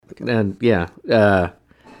And yeah.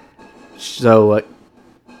 So,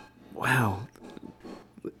 wow.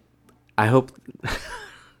 I hope.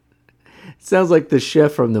 Sounds like the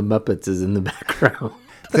chef from the Muppets is in the background.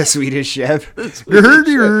 The Swedish chef. It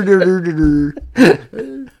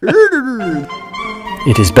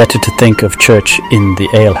is better to think of church in the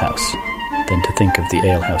alehouse than to think of the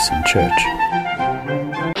alehouse in church.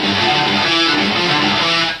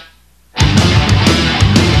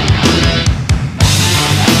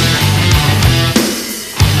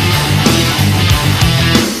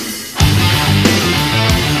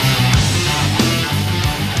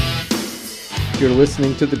 You're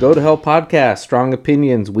listening to the Go to Hell podcast, strong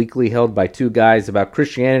opinions weekly held by two guys about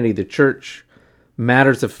Christianity, the church,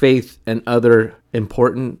 matters of faith, and other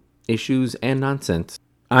important issues and nonsense.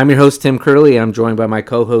 I'm your host, Tim Curley. I'm joined by my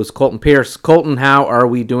co-host, Colton Pierce. Colton, how are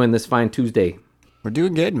we doing this fine Tuesday? We're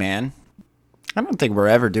doing good, man. I don't think we're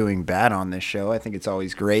ever doing bad on this show. I think it's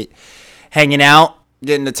always great hanging out,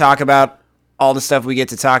 getting to talk about all the stuff we get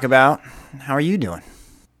to talk about. How are you doing?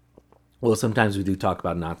 Well, sometimes we do talk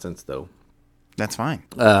about nonsense, though. That's fine.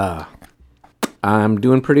 I'm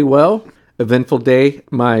doing pretty well. Eventful day.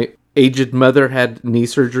 My aged mother had knee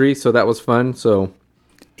surgery, so that was fun. So,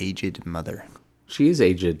 Aged mother. she is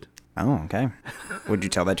aged. Oh, okay. Would you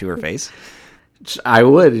tell that to her face? I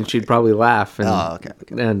would, and she'd probably laugh. And, Oh, okay.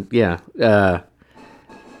 And yeah.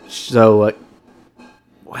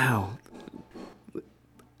 Wow.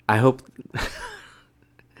 I hope.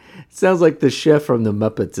 Sounds like the chef from the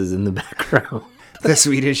Muppets is in the background. The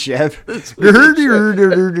Swedish chef. There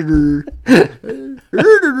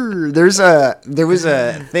was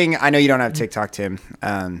a thing. I know you don't have TikTok, Tim.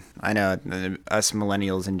 I know us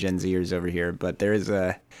millennials and Gen Zers over here, but there's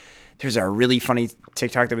a really funny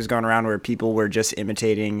TikTok that was going around where people were just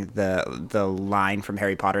imitating the line from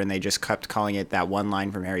Harry Potter, and they just kept calling it that one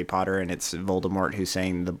line from Harry Potter, and it's Voldemort who's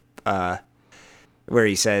saying where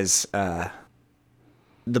he says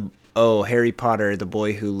Harry Potter, the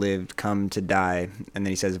boy who lived, come to die. And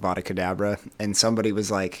then he says Vada Kedavra. And somebody was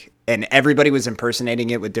like, and everybody was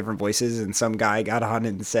impersonating it with different voices. And some guy got on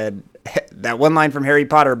and said that one line from Harry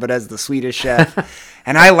Potter, but as the Swedish chef.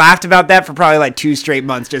 And I laughed about that for probably like 2 straight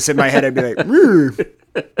months. Just in my head, I'd be like,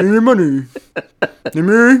 any money,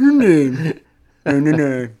 American name.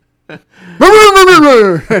 And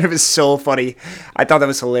it was so funny. I thought that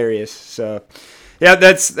was hilarious. So yeah,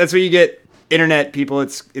 that's what you get. Internet people,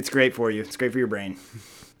 it's great for you. It's great for your brain.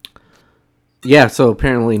 Yeah, so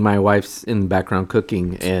apparently my wife's in the background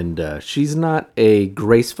cooking, and she's not a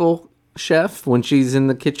graceful chef when she's in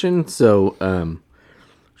the kitchen, so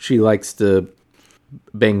she likes to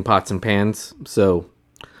bang pots and pans, so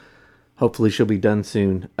hopefully she'll be done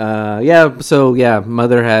soon.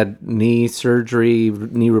 Mother had knee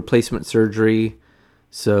replacement surgery,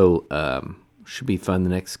 so should be fun the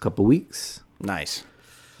next couple weeks. Nice.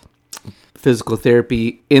 Physical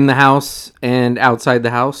therapy in the house and outside the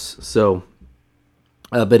house, so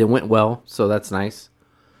but it went well, so that's nice.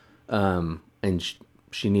 And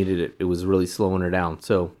she needed it. It was really slowing her down.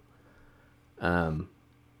 So thank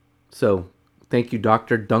you,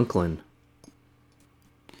 Dr. Dunklin.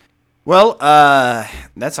 Well,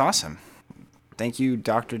 that's awesome. Thank you,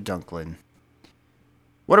 Dr. Dunklin.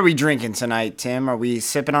 What are we drinking tonight, Tim? Are we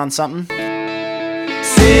sipping on something?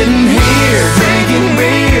 Sitting here, drinking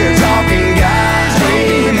beer, talking guys,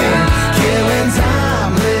 dreaming, killing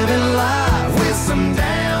time, living life with some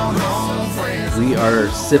down-home friends. We are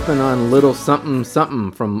sipping on little something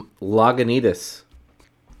something from Lagunitas.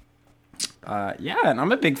 Yeah, and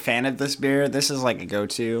I'm a big fan of this beer. This is like a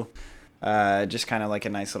go-to. Just kind of like a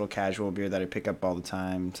nice little casual beer that I pick up all the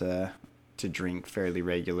time to drink fairly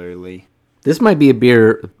regularly. This might be a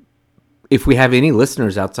beer. If we have any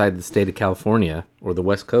listeners outside the state of California or the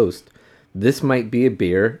West Coast, this might be a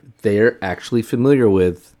beer they're actually familiar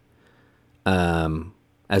with,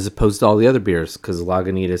 as opposed to all the other beers, because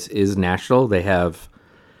Lagunitas is national. They have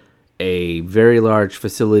a very large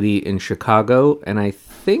facility in Chicago, and I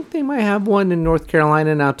think they might have one in North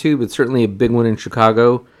Carolina now too, but certainly a big one in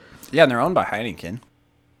Chicago. Yeah, and they're owned by Heineken.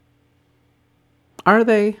 Are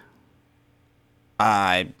they?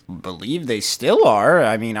 I believe they still are.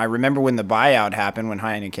 I mean, I remember when the buyout happened when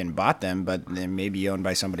Heineken bought them, but they may be owned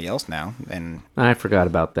by somebody else now. And I forgot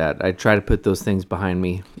about that. I try to put those things behind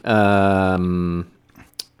me.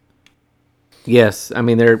 Yes, I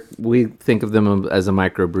mean we think of them as a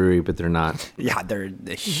microbrewery, but they're not. Yeah, they're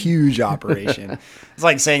a huge operation. It's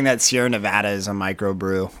like saying that Sierra Nevada is a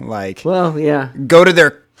microbrew. Like, well, yeah. Go to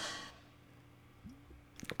their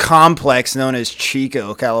complex known as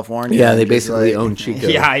Chico, California. Yeah, they Just basically own Chico.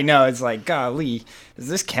 Yeah, I know. It's like, golly, does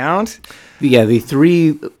this count? Yeah, the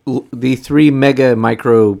three mega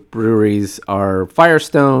microbreweries are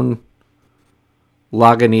Firestone,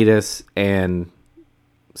 Lagunitas, and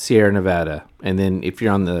Sierra Nevada. And then if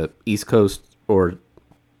you're on the East Coast or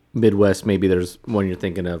Midwest, maybe there's one you're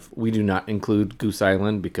thinking of. We do not include Goose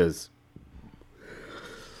Island because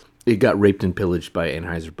it got raped and pillaged by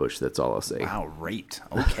Anheuser-Busch. That's all I'll say. Wow, raped.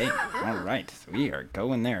 Okay, all right. We are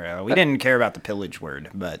going there. We didn't care about the pillage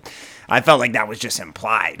word, but I felt like that was just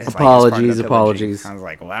implied. It's like, Apologies, it's part of the apologies. pillaging. I was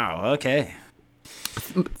like, wow, okay.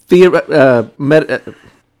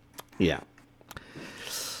 Yeah.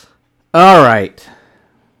 All right.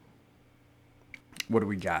 What do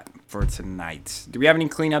we got for tonight? Do we have any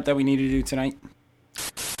cleanup that we need to do tonight?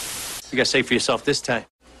 You gotta say for yourself this time.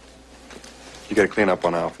 You gotta clean up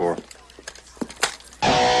on aisle 4.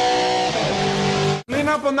 Clean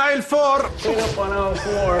up on aisle 4. Clean up on aisle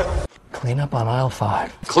 4. Clean up on aisle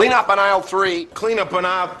 5. Clean up on aisle 3. Clean up on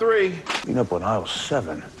aisle 3. Clean up on aisle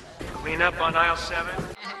 7. Clean up on aisle 7.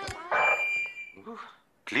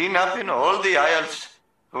 Clean up in all the aisles.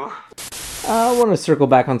 I want to circle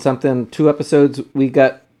back on something. 2 episodes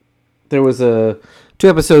there was 2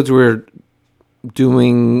 episodes we were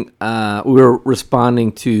doing, we were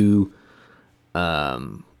responding to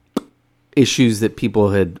issues that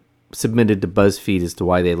people had submitted to BuzzFeed as to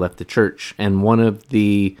why they left the church. And one of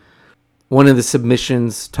the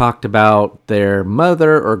submissions talked about their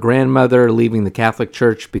mother or grandmother leaving the Catholic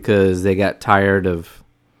Church because they got tired of,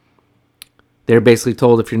 they're basically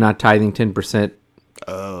told if you're not tithing 10%,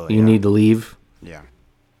 you need to leave. Yeah.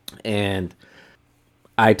 And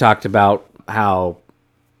I talked about how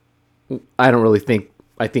I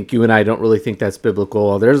think you and I don't really think that's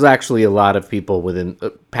biblical. There's actually a lot of people within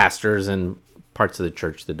pastors and parts of the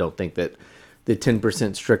church that don't think that the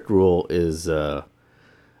 10% strict rule is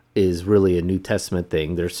really a New Testament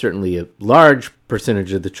thing. There's certainly a large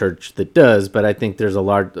percentage of the church that does, but I think there's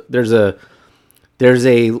a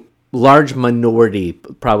large minority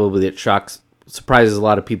probably that surprises a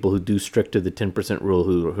lot of people who do strict to the 10% rule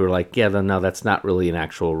who are like, yeah, no, that's not really an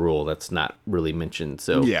actual rule. That's not really mentioned.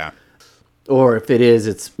 So Yeah. or if it is,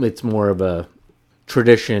 it's more of a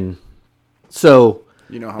tradition. So,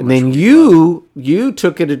 You know how and much then you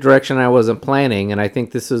took it a direction I wasn't planning, and I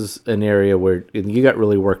think this is an area where you got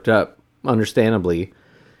really worked up, understandably,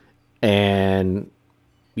 and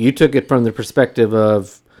you took it from the perspective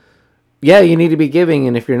of, yeah, you need to be giving,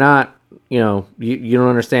 and if you're not, you don't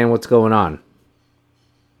understand what's going on.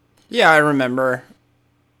 Yeah, I remember.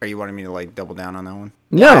 Are you wanting me to like double down on that one?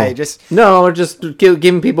 No, Yeah, or just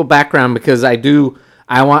giving people background because I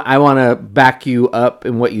want to back you up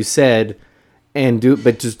in what you said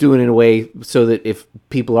but just do it in a way so that if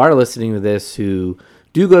people are listening to this who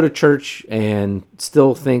do go to church and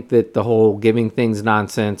still think that the whole giving thing's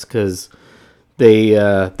nonsense because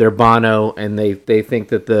they're Bono and they think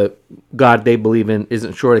that the God they believe in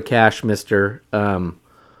isn't short of cash, mister,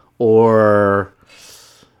 or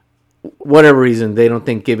whatever reason, they don't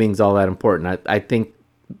think giving's all that important. I think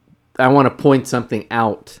I want to point something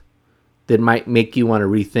out that might make you want to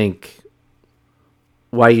rethink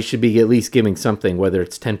why you should be at least giving something, whether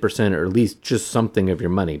it's 10% or at least just something of your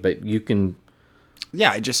money. But you can...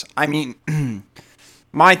 Yeah, I mean,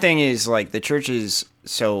 my thing is like the church is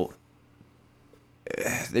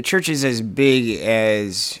as big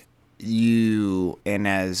as you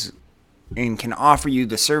and can offer you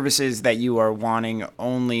the services that you are wanting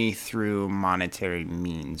only through monetary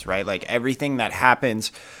means, right? Like everything that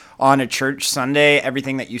happens on a church Sunday,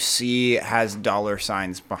 everything that you see has dollar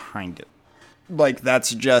signs behind it. Like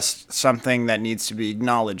that's just something that needs to be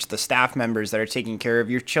acknowledged. The staff members that are taking care of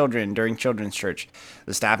your children during children's church,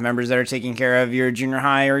 the staff members that are taking care of your junior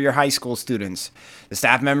high or your high school students, the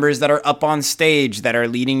staff members that are up on stage that are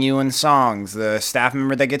leading you in songs, the staff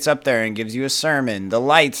member that gets up there and gives you a sermon, the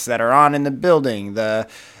lights that are on in the building, the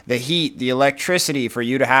heat, the electricity for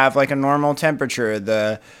you to have like a normal temperature,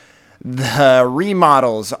 the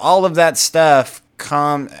remodels, all of that stuff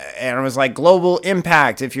come, and it was like global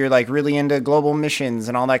impact if you're like really into global missions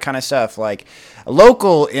and all that kind of stuff, like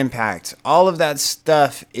local impact, all of that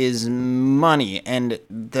stuff is money. And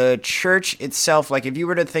the church itself, like if you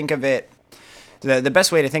were to think of it, the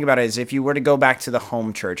best way to think about it is if you were to go back to the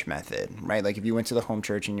home church method, right? Like if you went to the home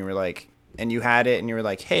church and you were like, and you had it and you were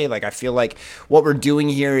like, hey, like I feel like what we're doing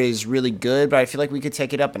here is really good, but I feel like we could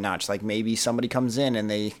take it up a notch. Like maybe somebody comes in and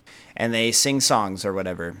they sing songs or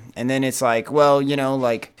whatever. And then it's like, well, you know,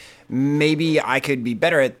 like maybe I could be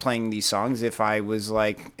better at playing these songs if I was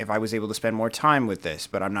able to spend more time with this,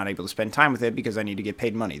 but I'm not able to spend time with it because I need to get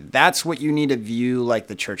paid money. That's what you need to view like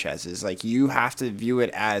the church as, is like you have to view it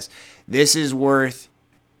as this is worth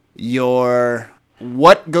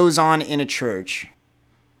what goes on in a church.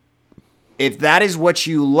 If that is what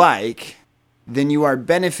you like, then you are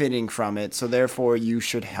benefiting from it. So therefore you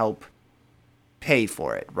should help pay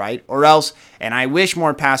for it, right? Or else, and I wish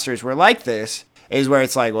more pastors were like this, is where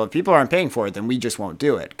it's like, well, if people aren't paying for it, then we just won't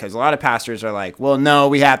do it. Because a lot of pastors are like, well, no,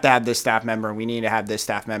 we have to have this staff member, and we need to have this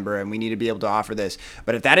staff member, and we need to be able to offer this.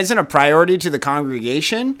 But if that isn't a priority to the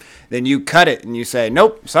congregation, then you cut it and you say,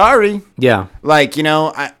 nope, sorry. Yeah. Like, you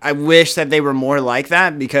know, I wish that they were more like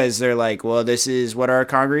that, because they're like, well, this is what our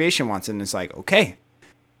congregation wants. And it's like, okay,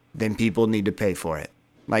 then people need to pay for it.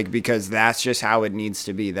 Like, because that's just how it needs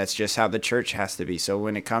to be. That's just how the church has to be. So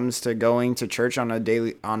when it comes to going to church on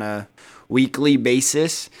a weekly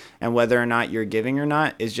basis, and whether or not you're giving or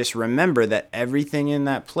not, is just remember that everything in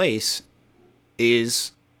that place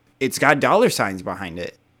it's got dollar signs behind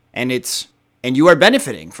it, and you are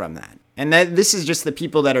benefiting from that. And that this is just the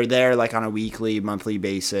people that are there like on a weekly, monthly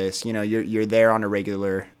basis. You know, you're there on a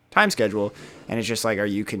regular time schedule, and it's just like, are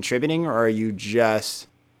you contributing, or are you just,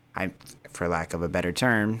 for lack of a better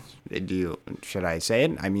term, should I say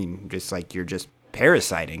it? I mean, just like you're just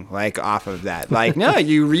parasiting like off of that. Like, no,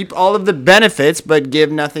 you reap all of the benefits but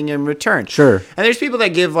give nothing in return. Sure. And there's people that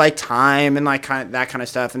give like time and like that kind of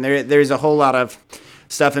stuff, and there's a whole lot of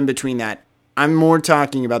stuff in between that. I'm more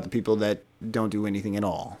talking about the people that don't do anything at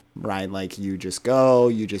all, right? Like you just go,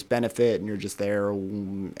 you just benefit, and you're just there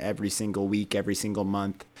every single week, every single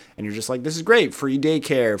month, and you're just like, this is great, free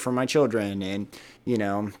daycare for my children, and you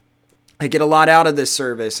know, I get a lot out of this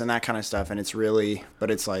service and that kind of stuff. And it's really,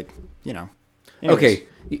 but it's like, you know. Anyways. Okay,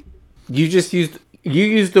 you used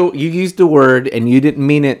the word, and you didn't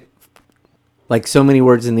mean it like so many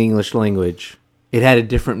words in the English language. It had a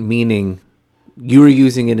different meaning. You were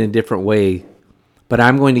using it in a different way, but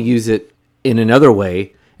I'm going to use it in another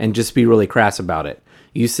way and just be really crass about it.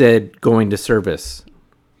 You said going to service.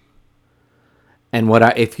 And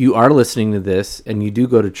if you are listening to this and you do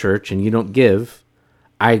go to church and you don't give,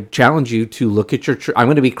 I challenge you to look at your church. I'm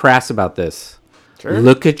going to be crass about this. Sure.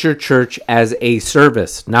 Look at your church as a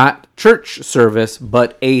service, not church service,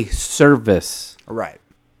 but a service. Right.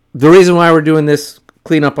 The reason why we're doing this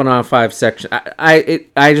cleanup on aisle 5 section, I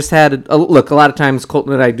just had look. A lot of times,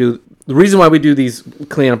 Colton and I do. The reason why we do these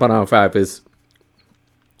cleanup on aisle 5 is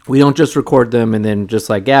we don't just record them and then just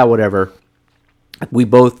like, yeah, whatever. We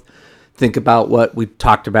both think about what we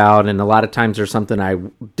talked about, and a lot of times there's something I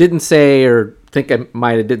didn't say or think I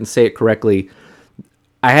might have didn't say it correctly.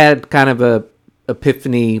 I had kind of a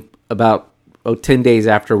epiphany about 10 days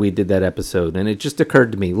after we did that episode, and it just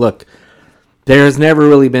occurred to me, look, there has never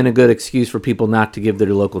really been a good excuse for people not to give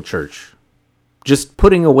their local church. Just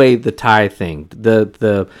putting away the tithe thing,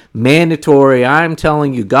 the mandatory, I'm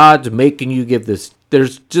telling you, God's making you give this.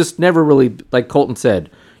 There's just never really, like Colton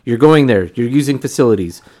said, you're going there, you're using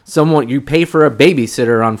facilities. You pay for a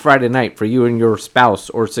babysitter on Friday night for you and your spouse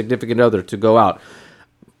or significant other to go out.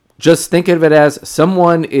 Just think of it as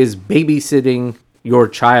someone is babysitting your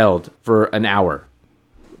child for an hour.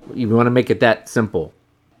 You want to make it that simple.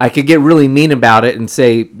 I could get really mean about it and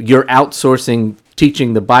say you're outsourcing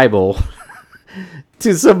teaching the Bible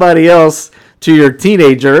to somebody else, to your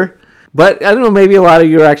teenager. But I don't know, maybe a lot of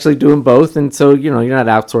you are actually doing both. And so, you know, you're not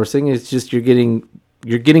outsourcing. It's just you're getting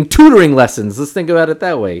tutoring lessons. Let's think about it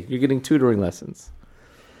that way. You're getting tutoring lessons.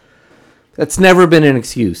 That's never been an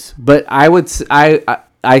excuse. But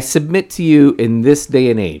I submit to you, in this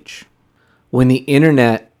day and age, when the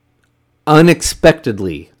internet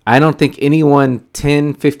unexpectedly, I don't think anyone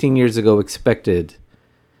 10, 15 years ago expected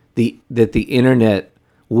that the internet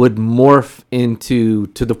would morph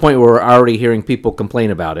to the point where we're already hearing people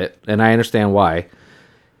complain about it, and I understand why.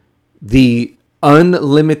 The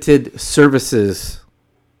unlimited services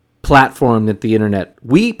platform that the internet,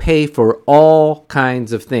 we pay for all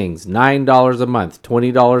kinds of things, $9 a month,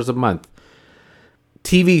 $20 a month.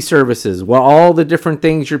 TV services, well, all the different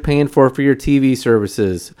things you're paying for your TV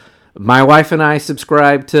services. My wife and I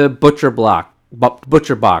subscribe to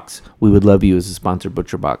ButcherBox. We would love you as a sponsor,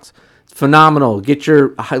 ButcherBox. It's phenomenal. Get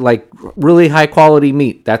your really high quality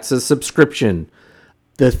meat. That's a subscription.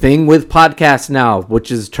 The thing with podcasts now,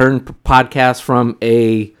 which is turned podcasts from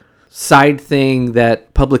a side thing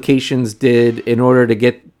that publications did in order to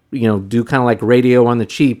get, do kind of like radio on the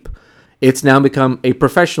cheap, It's now become a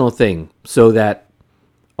professional thing, so that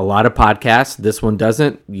a lot of podcasts, this one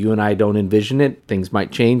doesn't. You and I don't envision it. Things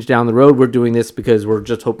might change down the road. We're doing this because we're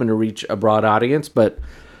just hoping to reach a broad audience, but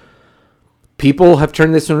people have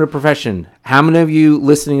turned this into a profession. How many of you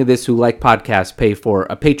listening to this who like podcasts pay for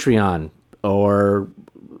a Patreon or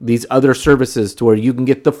these other services to where you can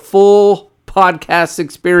get the full podcast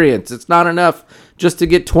experience? It's not enough just to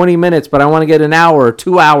get 20 minutes, but I want to get an hour or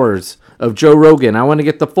 2 hours of Joe Rogan. I want to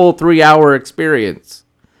get the full 3-hour experience.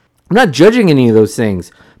 I'm not judging any of those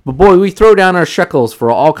things, but boy, we throw down our shekels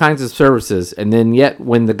for all kinds of services, and then yet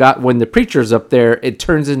when the preacher's up there, it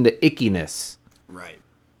turns into ickiness. Right.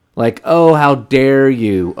 Like, oh, how dare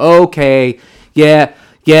you? Okay, yeah,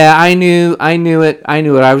 I knew it.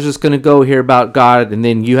 I was just gonna go hear about God, and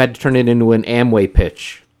then you had to turn it into an Amway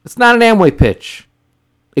pitch. It's not an Amway pitch.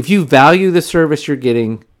 If you value the service you're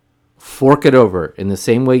getting, fork it over in the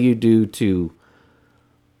same way you do to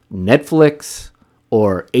Netflix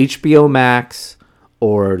or HBO Max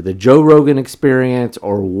or the Joe Rogan Experience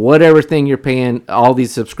or whatever thing you're paying all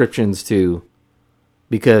these subscriptions to,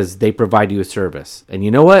 because they provide you a service. And you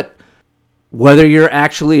know what? Whether you're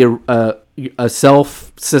actually a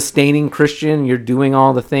self-sustaining Christian, you're doing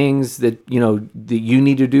all the things that you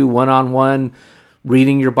need to do one-on-one,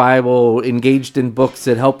 reading your Bible, engaged in books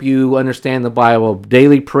that help you understand the Bible,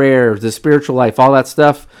 daily prayer, the spiritual life, all that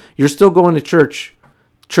stuff, you're still going to church.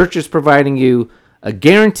 Church is providing you a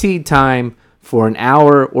guaranteed time for an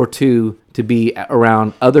hour or two to be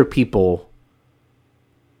around other people,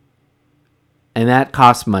 and that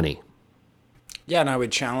costs money. Yeah, and I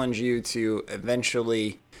would challenge you to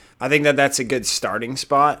eventually, I think that's a good starting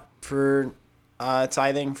spot for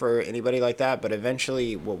tithing for anybody like that, but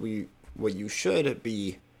eventually what you should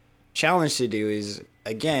be challenged to do is,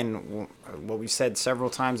 again, what we've said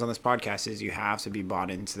several times on this podcast is you have to be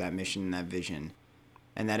bought into that mission and that vision,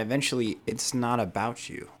 and that eventually it's not about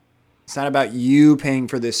you. It's not about you paying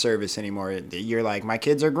for this service anymore. You're like, my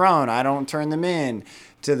kids are grown, I don't turn them in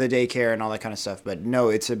to the daycare and all that kind of stuff. But no,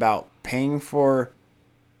 it's about paying for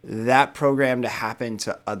that program to happen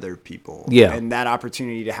to other people. Yeah. And that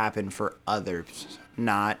opportunity to happen for others,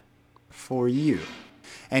 not for you.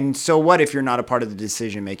 And so what if you're not a part of the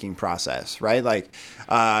decision-making process, right? Like,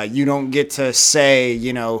 you don't get to say,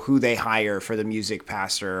 who they hire for the music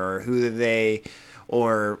pastor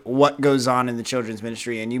or what goes on in the children's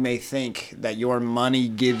ministry. And you may think that your money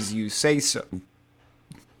gives you say-so.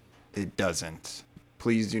 It doesn't.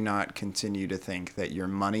 Please do not continue to think that your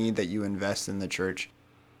money that you invest in the church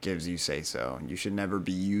gives you say-so. You should never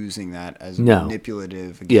be using that as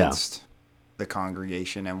manipulative against the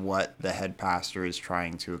congregation and what the head pastor is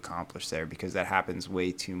trying to accomplish there, because that happens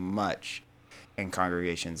way too much in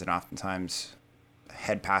congregations. And oftentimes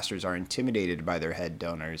head pastors are intimidated by their head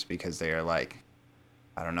donors because they are like,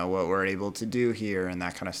 I don't know what we're able to do here and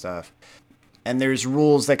that kind of stuff. And there's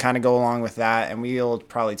rules that kind of go along with that, and we'll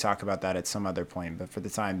probably talk about that at some other point. But for the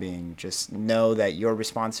time being, just know that your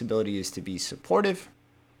responsibility is to be supportive,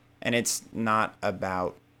 and it's not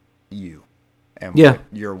about you and what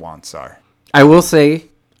your wants are. I will say,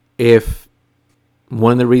 if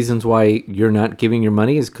one of the reasons why you're not giving your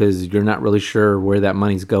money is because you're not really sure where that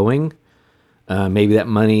money's going, maybe that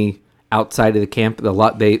money outside of the camp,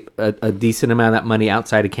 a decent amount of that money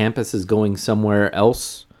outside of campus is going somewhere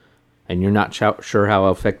else, and you're not sure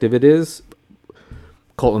how effective it is.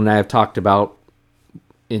 Colton and I have talked about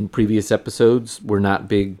in previous episodes, we're not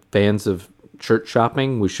big fans of church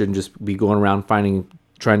shopping. We shouldn't just be going around trying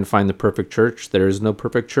to find the perfect church. There is no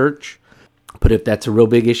perfect church. But if that's a real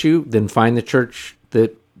big issue, then find the church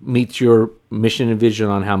that meets your mission and vision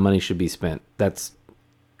on how money should be spent.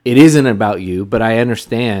 It isn't about you, but I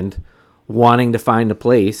understand wanting to find a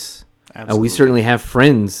place. We certainly have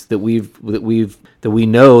friends that we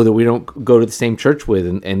know that we don't go to the same church with,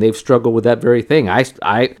 and they've struggled with that very thing.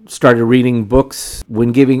 I started reading books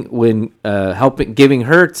when Giving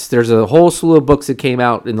Hurts. There's a whole slew of books that came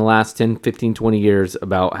out in the last 10, 15, 20 years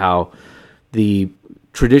about how the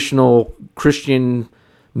traditional Christian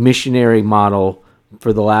missionary model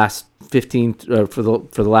for the last for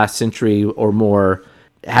the last century or more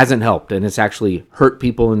hasn't helped, and it's actually hurt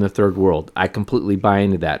people in the third world. I completely buy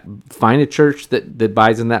into that. Find a church that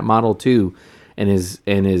buys in that model too, and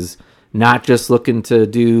is not just looking to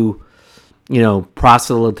do,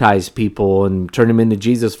 proselytize people and turn them into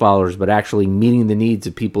Jesus followers, but actually meeting the needs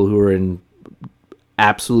of people who are in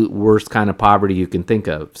absolute worst kind of poverty you can think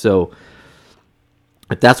of. So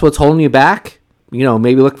if that's what's holding you back,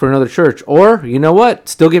 maybe look for another church, or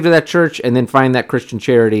still give to that church and then find that Christian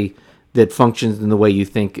charity that functions in the way you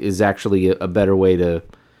think is actually a better way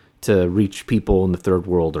to reach people in the third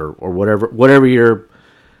world, or whatever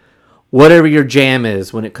whatever your jam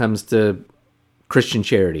is when it comes to Christian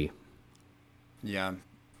charity. Yeah.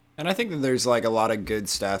 And I think that there's like a lot of good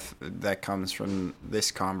stuff that comes from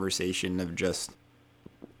this conversation of just,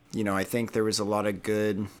 I think there was a lot of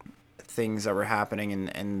good things that were happening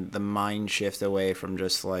and the mind shift away from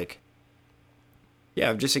just like,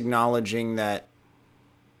 just acknowledging that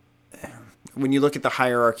when you look at the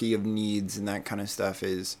hierarchy of needs and that kind of stuff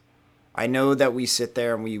is, I know that we sit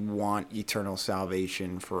there and we want eternal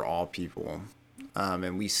salvation for all people.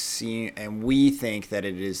 And we think that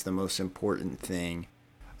it is the most important thing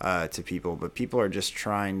to people, but people are just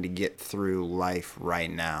trying to get through life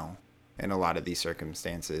right now in a lot of these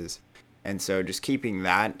circumstances. And so just keeping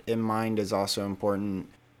that in mind is also important.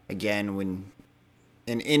 Again, when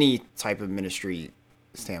in any type of ministry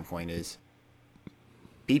standpoint is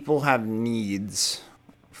people have needs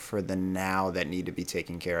for the now that need to be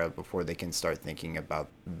taken care of before they can start thinking about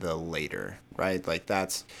the later, right? Like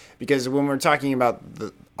that's because when we're talking about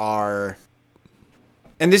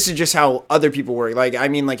and this is just how other people work. Like, I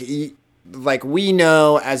mean, like we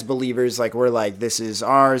know as believers, like we're like, this is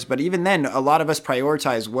ours. But even then, a lot of us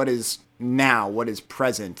prioritize what is now, what is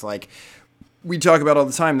present. Like we talk about all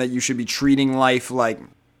the time that you should be treating life like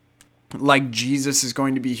Jesus is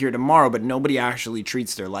going to be here tomorrow, but nobody actually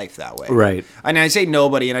treats their life that way. Right. And I say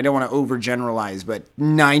nobody, and I don't want to overgeneralize, but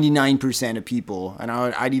 99% of people, and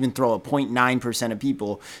I'd even throw a 0.9% of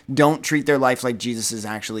people, don't treat their life like Jesus is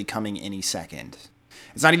actually coming any second.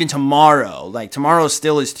 It's not even tomorrow. Like tomorrow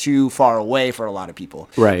still is too far away for a lot of people.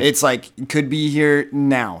 Right. It's like it could be here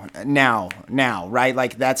now, right?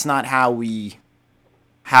 Like that's not how we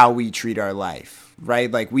treat our life,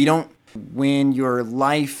 right? Like we don't. When your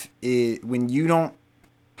life is, when you don't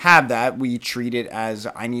have that, we treat it as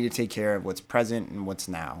I need to take care of what's present and what's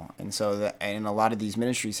now. And so that in a lot of these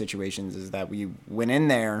ministry situations is that we went in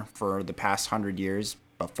there for the past 100 years.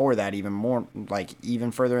 Before that, even more, like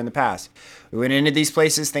even further in the past, we went into these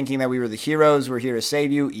places thinking that we were the heroes. We're here to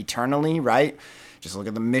save you eternally, right? Just look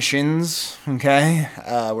at the missions, okay?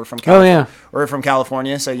 We're from We're from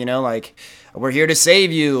California, so like we're here to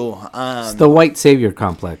save you. It's the white savior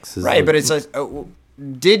complex, right? But it's like,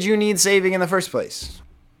 did you need saving in the first place?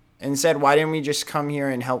 Instead, why didn't we just come here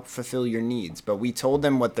and help fulfill your needs? But we told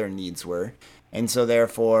them what their needs were, and so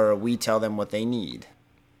therefore we tell them what they need.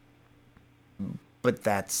 But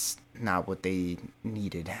that's not what they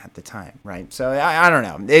needed at the time, right? So I don't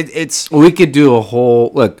know. It's we could do a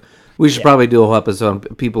whole look. We should probably do a whole episode on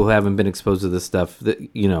people who haven't been exposed to this stuff. That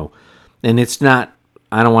and it's not.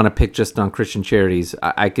 I don't want to pick just on Christian charities.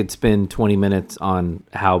 I could spend 20 minutes on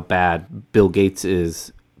how bad Bill Gates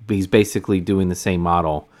is. He's basically doing the same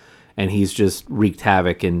model, and he's just wreaked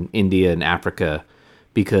havoc in India and Africa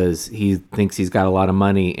because he thinks he's got a lot of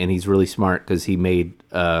money and he's really smart because he made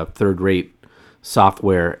third-rate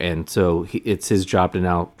software, and so it's his job to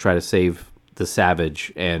now try to save the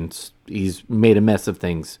savage, and he's made a mess of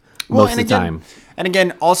things most of the time. And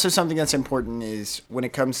again, also something that's important is when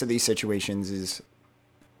it comes to these situations is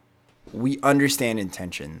we understand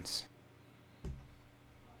intentions.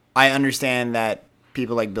 I understand that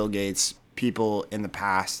people like Bill Gates, people in the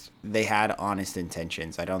past, they had honest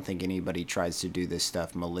intentions. I don't think anybody tries to do this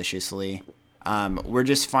stuff maliciously. We're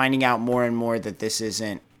just finding out more and more that this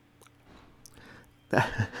isn't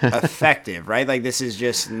effective, right? Like this is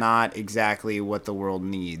just not exactly what the world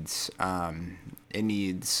needs. It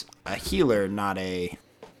needs a healer, not a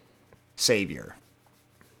savior.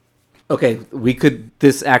 Okay, we could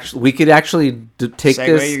actually take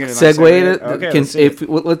segue, this segue. Okay,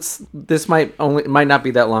 this might not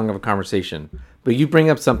be that long of a conversation, but you bring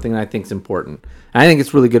up something that I think is important. And I think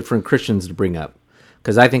it's really good for Christians to bring up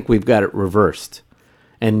because I think we've got it reversed,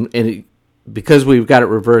 because we've got it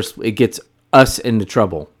reversed, it gets us into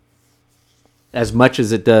trouble as much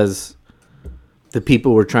as it does the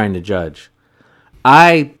people we're trying to judge.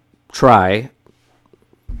 I try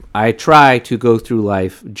to go through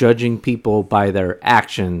life judging people by their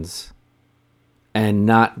actions and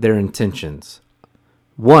not their intentions.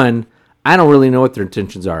 One, I don't really know what their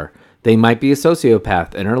intentions are. They might be a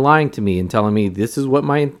sociopath and are lying to me and telling me this is what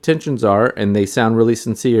my intentions are, and they sound really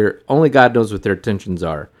sincere. Only God knows what their intentions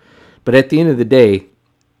are. But at the end of the day,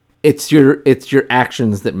 it's your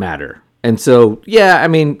actions that matter. And so, yeah, I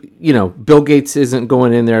mean, Bill Gates isn't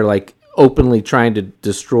going in there like openly trying to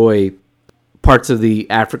destroy parts of the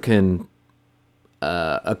African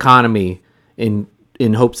economy in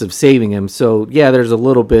hopes of saving him. So, yeah, there's a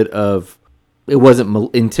little bit of it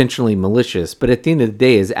wasn't intentionally malicious, but at the end of the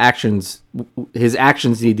day, his actions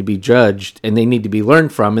need to be judged and they need to be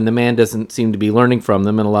learned from. And the man doesn't seem to be learning from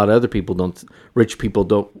them, and a lot of other people don't. Rich people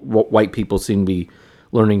don't. White people seem to be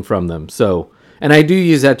learning from them. So, And I do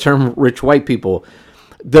use that term, rich white people.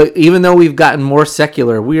 Even though we've gotten more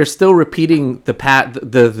secular, we are still repeating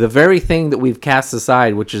the very thing that we've cast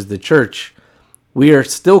aside, which is the church. We are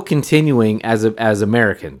still continuing as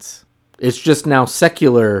Americans. It's just now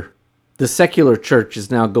secular. The secular church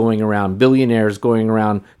is now going around, billionaires going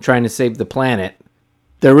around trying to save the planet.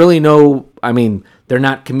 They're they're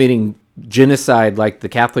not committing genocide like the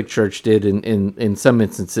Catholic Church did in some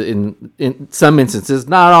instances. In some instances,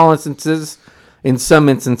 not all instances. In some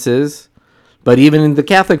instances. But even in the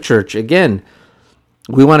Catholic Church, again,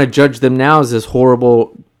 we want to judge them now as this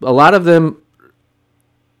horrible. A lot of them,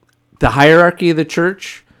 the hierarchy of the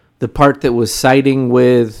church, the part that was siding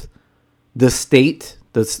with the state,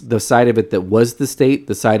 the side of it that was the state,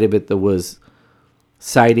 the side of it that was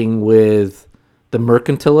siding with the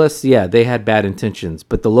mercantilists, yeah, they had bad intentions.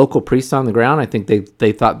 But the local priests on the ground, I think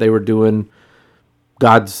they thought they were doing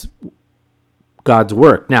God's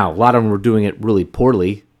work. Now, a lot of them were doing it really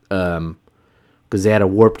poorly. Because they had a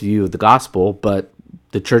warped view of the gospel, but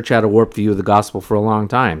the church had a warped view of the gospel for a long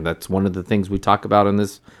time. That's one of the things we talk about in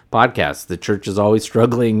this podcast. The church is always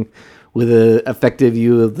struggling with an effective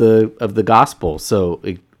view of the gospel. So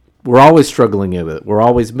we're always struggling with it. We're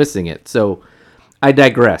always missing it. So I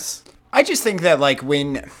digress. I just think that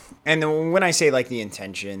when I say the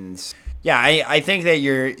intentions, yeah, I think that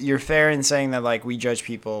you're fair in saying that we judge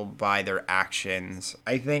people by their actions.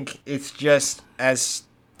 I think it's just as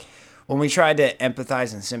when we try to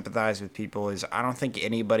empathize and sympathize with people, I don't think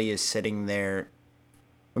anybody is sitting there.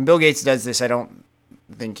 When Bill Gates does this, I don't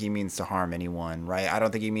think he means to harm anyone, right? I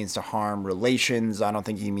don't think he means to harm relations. I don't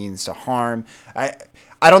think he means to harm. I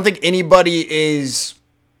don't think anybody is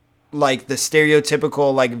the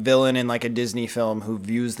stereotypical villain in a Disney film who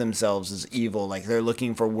views themselves as evil, they're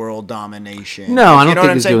looking for world domination. No, I don't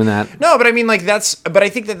think he's doing that. No, but I mean but I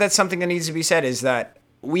think that's something that needs to be said, is that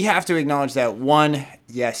we have to acknowledge that, one,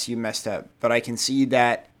 yes, you messed up, but I can see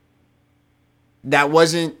that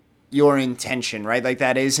wasn't your intention, right?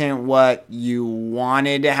 That isn't what you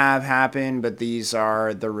wanted to have happen, but these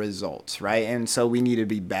are the results, right? And so we need to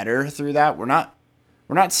be better through that. We're not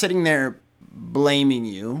sitting there blaming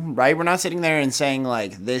you, right? We're not sitting there and saying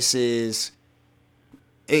this is.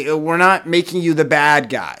 We're not making you the bad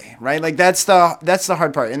guy, right? That's the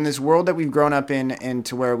hard part in this world that we've grown up in, and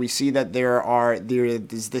to where we see that there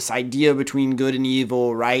is this idea between good and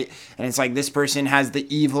evil, right? And it's this person has the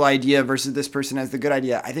evil idea versus this person has the good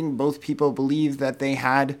idea. I think both people believe that they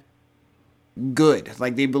had good,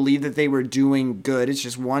 they believe that they were doing good. It's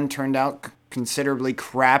just one turned out considerably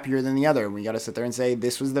crappier than the other. And we got to sit there and say,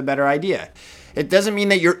 this was the better idea. It doesn't mean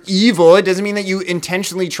that you're evil. It doesn't mean that you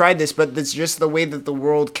intentionally tried this, but it's just the way that the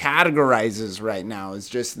world categorizes right now. It's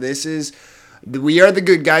just, we are the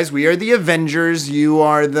good guys. We are the Avengers. You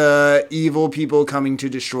are the evil people coming to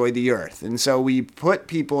destroy the earth. And so we put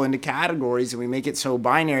people into categories and we make it so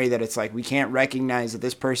binary that it's we can't recognize that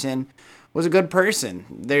this person was a good person.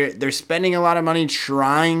 They're spending a lot of money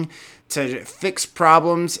trying to fix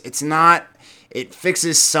problems. It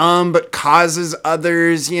fixes some but causes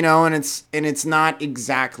others, and it's not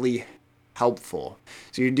exactly helpful.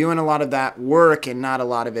 So you're doing a lot of that work and not a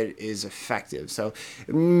lot of it is effective. So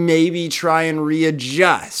maybe try and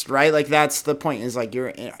readjust, right? That's the point, is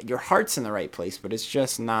your heart's in the right place, but it's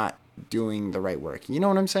just not doing the right work. You know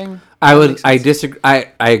what I'm saying? I disagree. I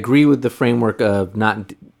agree with the framework of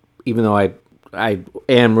not, even though I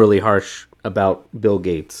am really harsh about Bill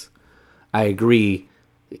Gates. I agree,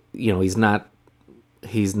 he's not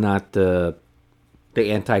the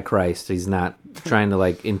Antichrist. He's not trying to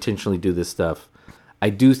intentionally do this stuff. I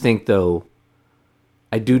do think, though,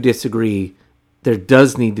 I do disagree.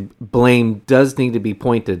 Blame does need to be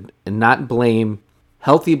pointed, and not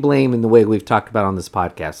healthy blame in the way we've talked about on this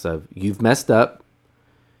podcast of, you've messed up.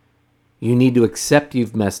 You need to accept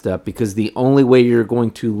you've messed up, because the only way you're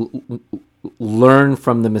going to learn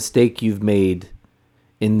from the mistake you've made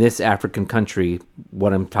in this African country,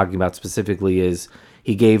 what I'm talking about specifically is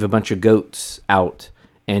he gave a bunch of goats out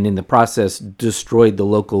and in the process destroyed the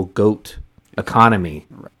local goat economy.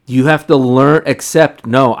 Right. You have to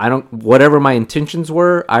whatever my intentions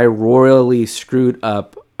were, I royally screwed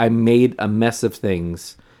up. I made a mess of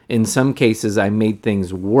things. In some cases, I made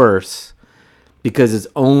things worse, because it's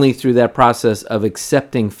only through that process of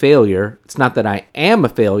accepting failure. It's not that I am a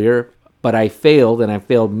failure, but I failed, and I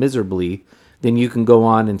failed miserably. Then you can go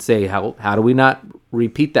on and say, how do we not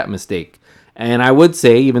repeat that mistake? And I would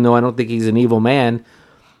say, even though I don't think he's an evil man,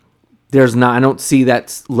 I don't see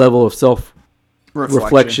that level of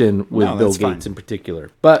self-reflection with Bill Gates in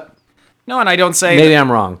particular. But no, and I don't say maybe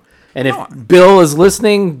I'm wrong. And if Bill is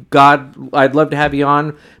listening, God, I'd love to have you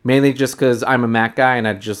on, mainly just because I'm a Mac guy and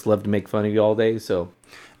I'd just love to make fun of you all day. So,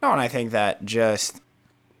 no, and I think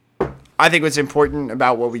what's important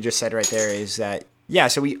about what we just said right there is that, yeah,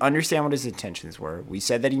 so we understand what his intentions were. We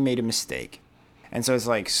said that he made a mistake. And so it's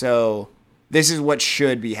like, so this is what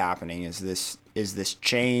should be happening is this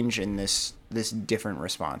change and this different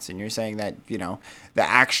response. And you're saying that, you know, the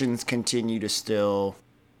actions continue to still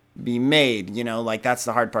be made, you know, like that's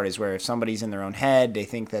the hard part is where if somebody's in their own head, they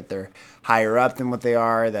think that they're higher up than what they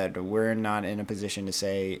are, that we're not in a position to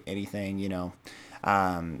say anything, you know,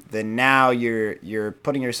 then now you're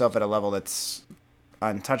putting yourself at a level that's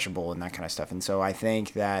untouchable and that kind of stuff. And so I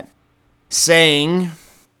think that saying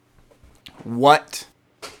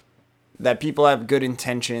that people have good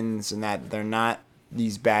intentions and that they're not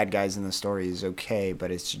these bad guys in the story is okay,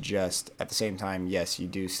 but it's just at the same time, yes, you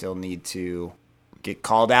do still need to get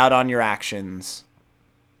called out on your actions,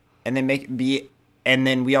 and then we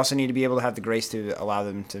also need to be able to have the grace to allow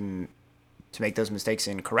them to make those mistakes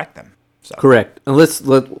and correct them. So. Correct. And let's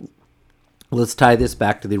tie this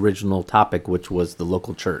back to the original topic, which was the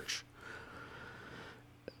local church,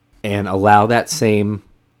 and allow that same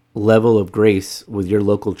level of grace with your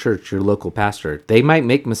local church, your local pastor. They might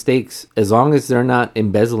make mistakes as long as they're not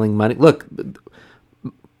embezzling money. Look,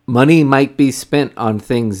 money might be spent on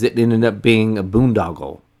things that ended up being a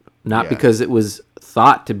boondoggle, not because it was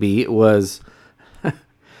thought to be. It was,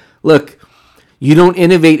 look, you don't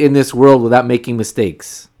innovate in this world without making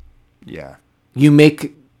mistakes. Yeah.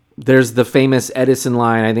 There's the famous Edison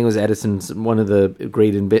line. I think it was Edison's one of the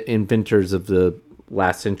great inventors of the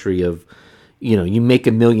last century of, you know, you make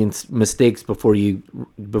a million mistakes before you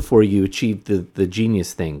achieve the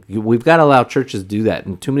genius thing. We've got to allow churches to do that.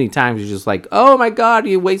 And too many times you're just like, oh my God,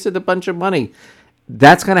 you wasted a bunch of money.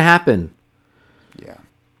 That's going to happen. Yeah.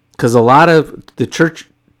 Because a lot of the church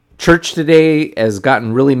today has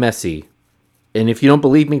gotten really messy. And if you don't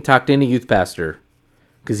believe me, talk to any youth pastor.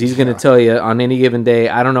 Because he's going to tell you on any given day,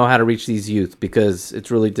 I don't know how to reach these youth because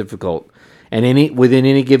it's really difficult. And within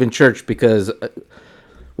any given church, because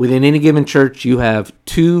within any given church, you have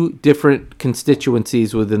two different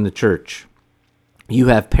constituencies within the church. You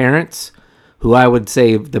have parents, who I would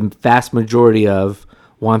say the vast majority of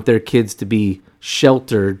want their kids to be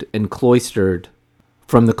sheltered and cloistered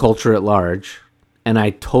from the culture at large. And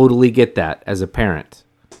I totally get that as a parent.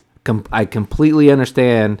 I completely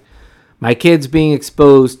understand my kids being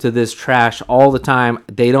exposed to this trash all the time.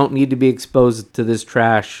 They don't need to be exposed to this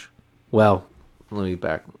trash. Well, let me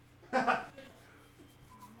back.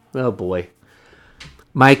 Oh boy.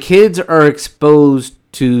 My kids are exposed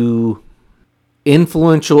to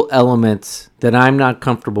influential elements that I'm not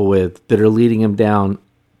comfortable with that are leading them down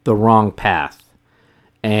the wrong path.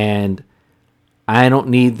 And I don't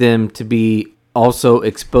need them to be also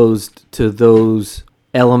exposed to those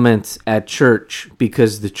elements at church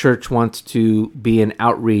because the church wants to be an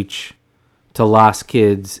outreach to lost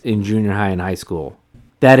kids in junior high and high school.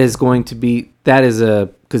 Because the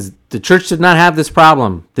church did not have this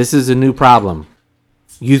problem. This is a new problem.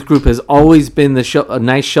 Youth group has always been a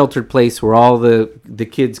nice sheltered place where all the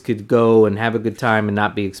kids could go and have a good time and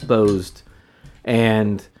not be exposed.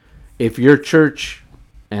 And if your church,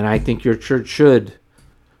 and I think your church should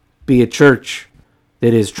be a church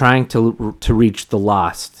that is trying to reach the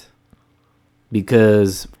lost.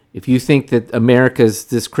 Because if you think that America's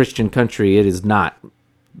this Christian country, it is not.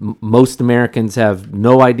 Most Americans have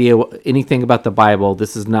no idea anything about the Bible.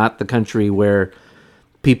 This is not the country where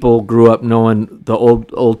people grew up knowing the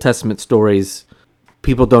Old Testament stories.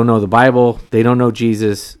 People don't know the Bible. They don't know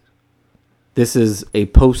Jesus. This is a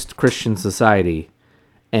post-Christian society.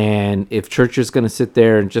 And if church is going to sit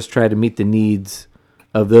there and just try to meet the needs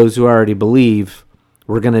of those who already believe,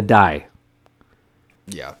 we're going to die.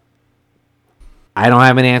 Yeah. I don't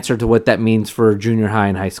have an answer to what that means for junior high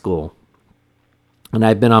and high school. And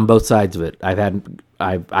I've been on both sides of it. I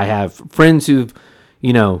have friends who've,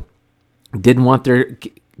 didn't want their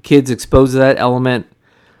kids exposed to that element.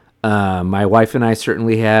 My wife and I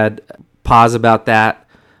certainly had pause about that.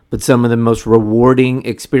 But some of the most rewarding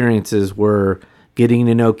experiences were getting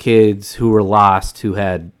to know kids who were lost, who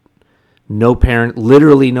had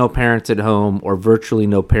literally no parents at home or virtually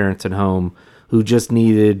no parents at home, who just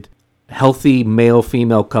needed healthy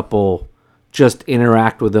male-female couple just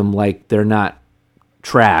interact with them like they're not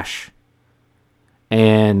trash.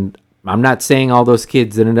 And I'm not saying all those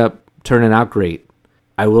kids ended up turning out great.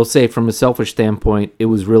 I will say from a selfish standpoint, it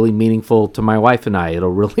was really meaningful to my wife and I. It'll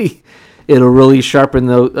really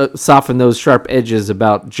soften those sharp edges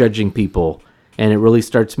about judging people. And it really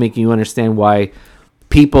starts making you understand why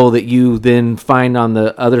people that you then find on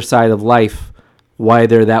the other side of life, why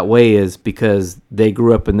they're that way is because they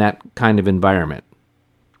grew up in that kind of environment.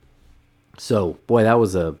 So, boy, that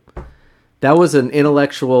was an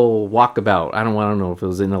intellectual walkabout. I don't know if it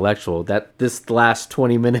was intellectual. This last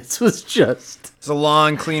 20 minutes was just... It's a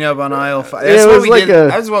long cleanup on aisle 5. That's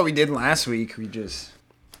That's what we did last week.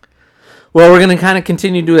 Well, we're going to kind of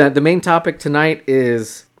continue to do that. The main topic tonight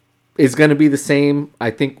is going to be the same. I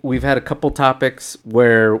think we've had a couple topics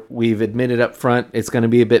where we've admitted up front it's going to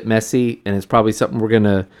be a bit messy, and it's probably something we're going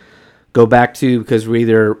to go back to because we're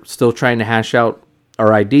either still trying to hash out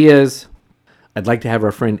our ideas. I'd like to have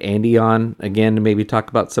our friend Andy on again to maybe talk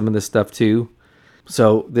about some of this stuff too.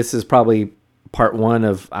 So this is probably part 1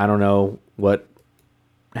 of, I don't know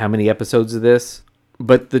how many episodes of this,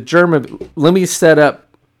 but the germ of, let me set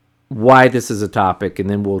up why this is a topic, and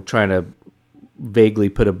then we'll try to vaguely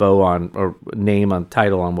put a bow on, or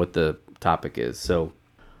title on what the topic is. So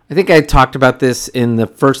I think I talked about this in the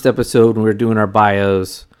first episode when we were doing our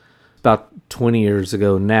bios about 20 years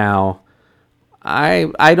ago now.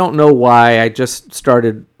 I don't know why. I just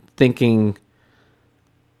started thinking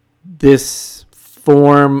this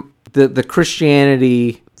form, the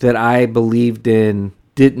Christianity that I believed in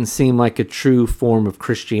didn't seem like a true form of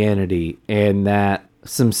Christianity, and that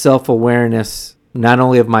some self-awareness, not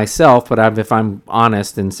only of myself, but if I'm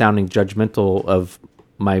honest and sounding judgmental of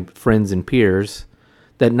my friends and peers,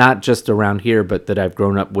 that not just around here, but that I've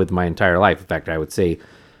grown up with my entire life. In fact, I would say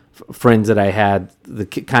friends that I had, the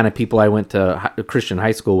kind of people I went to Christian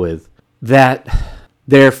high school with, that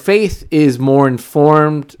their faith is more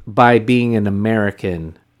informed by being an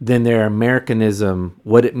American than their Americanism,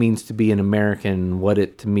 what it means to be an American, what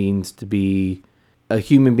it means to be a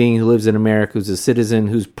human being who lives in America, who's a citizen,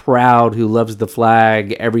 who's proud, who loves the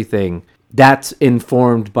flag, everything. That's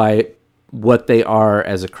informed by what they are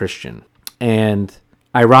as a Christian. And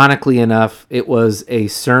ironically enough, it was a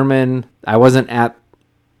sermon.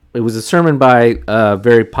 It was a sermon by a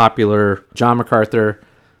very popular John MacArthur,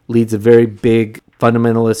 leads a very big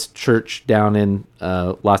fundamentalist church down in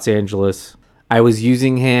Los Angeles. I was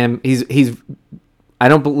using him. I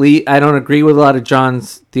don't agree with a lot of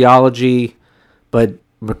John's theology, but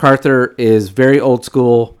MacArthur is very old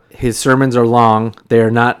school. His sermons are long. They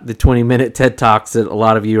are not the 20-minute TED Talks that a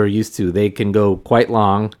lot of you are used to. They can go quite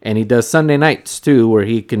long. And he does Sunday nights too, where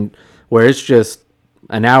it's just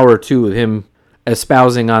an hour or two of him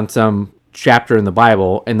espousing on some chapter in the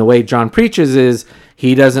Bible. And the way John preaches is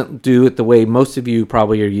he doesn't do it the way most of you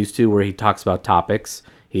probably are used to, where he talks about topics.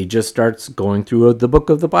 He just starts going through the book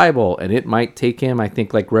of the Bible, and it might take him, I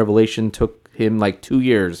think like Revelation took him like 2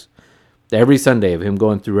 years, every Sunday of him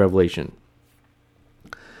going through Revelation.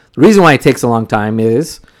 The reason why it takes a long time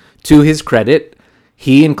is, to his credit,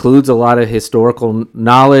 he includes a lot of historical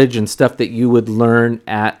knowledge and stuff that you would learn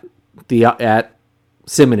at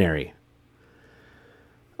seminary.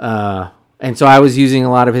 And so I was using a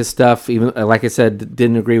lot of his stuff. Even like I said,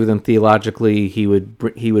 didn't agree with him theologically. He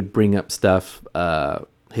would bring up stuff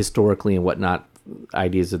historically and whatnot,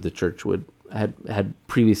 ideas that the church had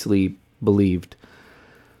previously believed.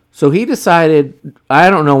 So he decided, I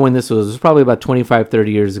don't know when this was. It was probably about 25,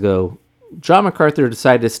 30 years ago. John MacArthur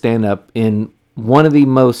decided to stand up in one of the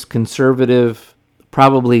most conservative,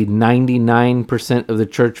 probably 99% of the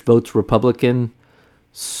church votes Republican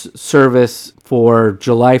service for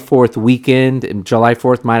July 4th weekend, and July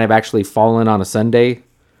 4th might have actually fallen on a Sunday,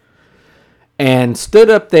 and stood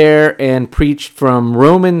up there and preached from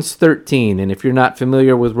Romans 13. And if you're not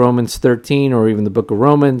familiar with Romans 13 or even the book of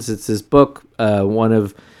Romans, it's this book, one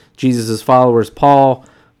of Jesus' followers, Paul,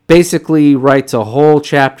 basically writes a whole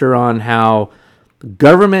chapter on how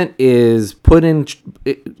government's in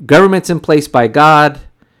place by God.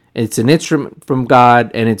 It's an instrument from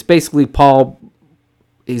God, and it's basically Paul.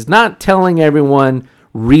 He's not telling everyone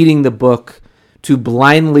reading the book to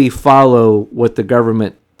blindly follow what the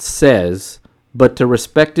government says, but to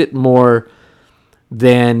respect it more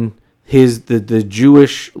than the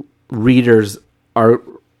Jewish readers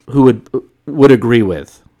who would agree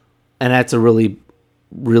with. And that's a really,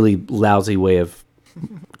 really lousy way of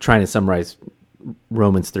trying to summarize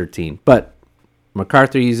Romans 13. But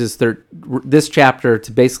MacArthur uses this chapter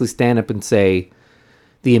to basically stand up and say,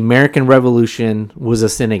 the American Revolution was a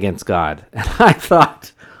sin against God. And I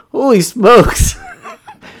thought, holy smokes.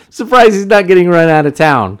 Surprised he's not getting run out of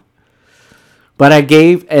town. But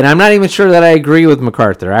and I'm not even sure that I agree with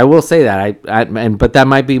MacArthur. I will say that. But that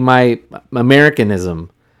might be my Americanism.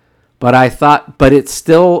 But I thought, but it's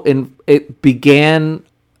still, it began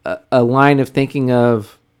a line of thinking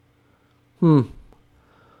of,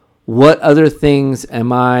 what other things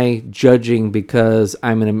am I judging because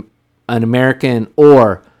I'm an American,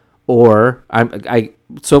 or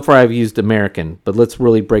so far I've used American, but let's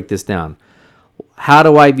really break this down. How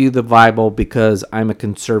do I view the Bible because I'm a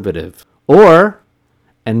conservative? Or,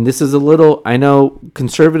 and this is a little, I know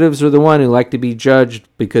conservatives are the one who like to be judged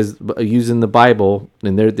because using the Bible,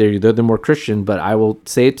 and they're the more Christian, but I will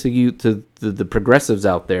say it to you, to the progressives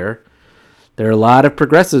out there. There are a lot of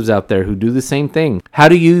progressives out there who do the same thing. How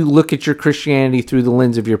do you look at your Christianity through the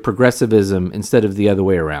lens of your progressivism instead of the other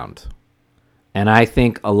way around? And I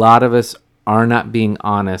think a lot of us are not being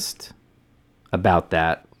honest about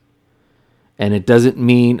that. And it doesn't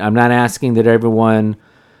mean, I'm not asking that everyone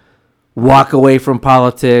walk away from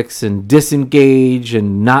politics and disengage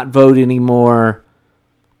and not vote anymore.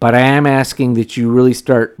 But I am asking that you really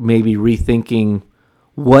start maybe rethinking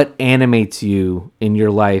what animates you in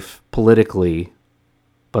your life politically,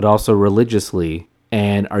 but also religiously.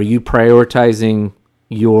 And are you prioritizing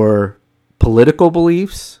your political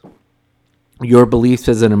beliefs, your beliefs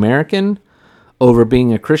as an American, over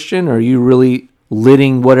being a Christian? Or are you really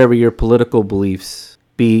letting whatever your political beliefs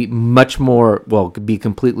be much more, well, be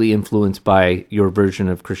completely influenced by your version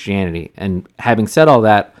of Christianity? And having said all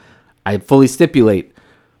that, I fully stipulate,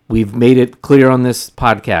 we've made it clear on this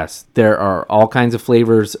podcast, there are all kinds of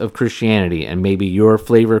flavors of Christianity, and maybe your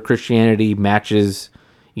flavor of Christianity matches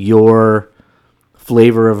your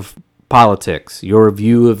flavor of politics, your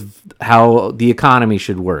view of how the economy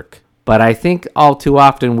should work. But I think all too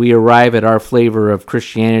often we arrive at our flavor of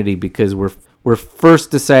Christianity because we're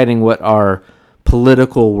first deciding what our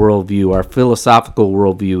political worldview, our philosophical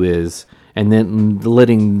worldview is, and then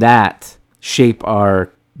letting that shape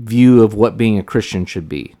our view of what being a Christian should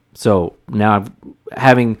be. So now,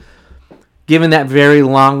 having given that very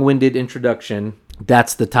long-winded introduction,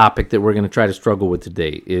 that's the topic that we're going to try to struggle with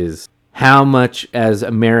today, is how much as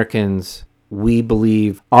Americans we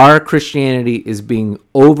believe our Christianity is being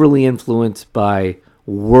overly influenced by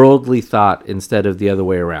worldly thought instead of the other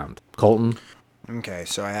way around. Colton? Okay,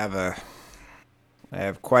 so I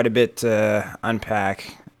have quite a bit to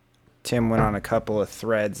unpack. Tim went on a couple of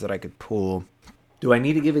threads that I could pull. Do I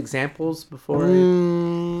need to give examples before or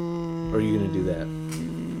are you going to do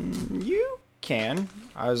that? You can.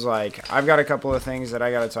 I was like, I've got a couple of things that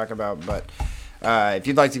I got to talk about, but if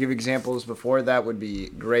you'd like to give examples before, that would be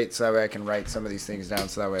great, so that way I can write some of these things down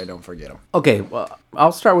so that way I don't forget them. Okay, well,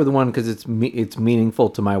 I'll start with one because it's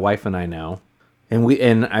meaningful to my wife and I now.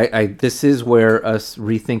 And I this is where us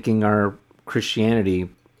rethinking our Christianity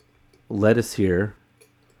led us here.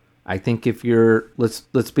 I think if you're,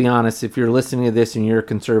 let's be honest, if you're listening to this and you're a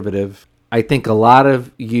conservative, I think a lot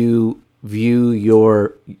of you view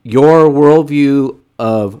your worldview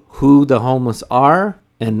of who the homeless are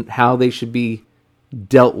and how they should be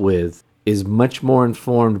dealt with is much more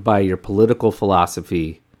informed by your political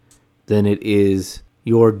philosophy than it is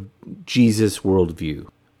your Jesus worldview.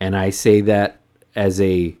 And I say that as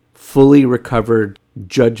a fully recovered,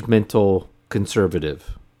 judgmental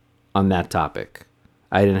conservative on that topic.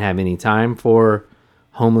 I didn't have any time for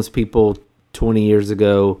homeless people 20 years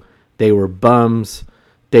ago. They were bums.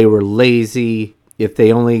 They were lazy. If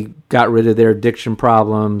they only got rid of their addiction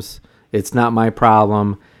problems, it's not my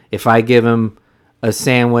problem. If I give them a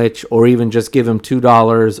sandwich or even just give them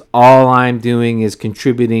 $2, all I'm doing is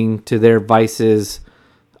contributing to their vices.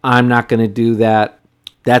 I'm not going to do that.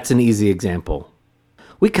 That's an easy example.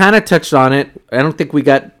 We kind of touched on it. I don't think we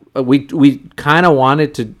got, we kind of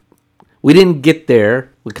wanted to, we didn't get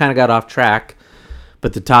there. We kind of got off track.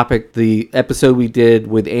 But the episode we did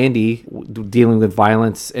with Andy dealing with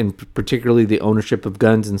violence and particularly the ownership of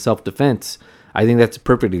guns and self-defense, I think that's a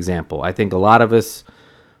perfect example. I think a lot of us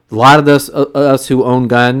who own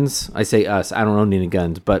guns, I say us, I don't own any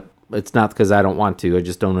guns, but it's not because I don't want to. I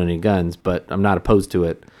just don't own any guns, but I'm not opposed to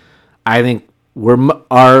it. I think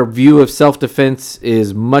our view of self-defense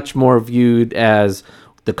is much more viewed as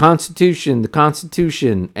the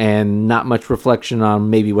Constitution, and not much reflection on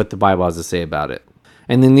maybe what the Bible has to say about it.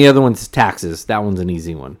 And then the other one's taxes. That one's an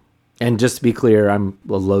easy one. And just to be clear, I'm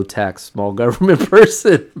a low-tax, small government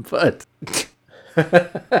person, but...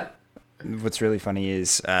 What's really funny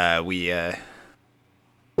is we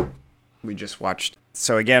just watched...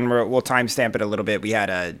 So again, we'll timestamp it a little bit. We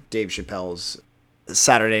had Dave Chappelle's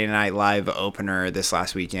Saturday Night Live opener this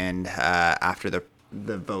last weekend after the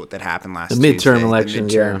vote that happened last Tuesday. The midterm election,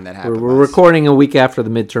 yeah. That happened we're recording a week after the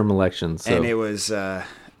midterm election. So. And it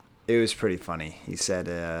was pretty funny. He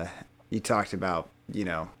said, he talked about,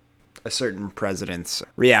 a certain president's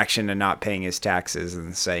reaction to not paying his taxes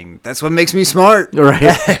and saying, that's what makes me smart. Right.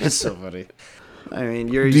 It's so funny. I mean,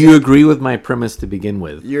 Do you agree with my premise to begin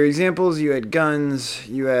with? Your examples, you had guns,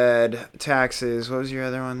 you had taxes. What was your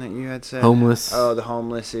other one that you had said? Homeless. Oh, the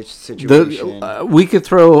homeless situation. We could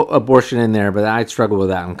throw abortion in there, but I'd struggle with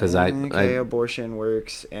that one because abortion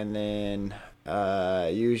works. And then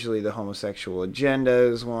usually the homosexual agenda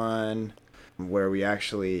is one where we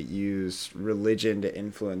actually use religion to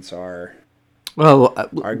influence our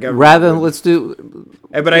government. Rather than let's do.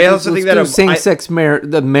 But I also think that same-sex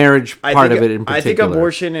the marriage part of it in particular. I think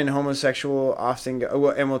abortion and homosexual often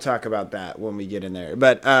go, and we'll talk about that when we get in there.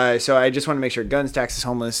 But so I just want to make sure: guns, taxes,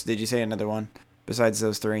 homeless. Did you say another one besides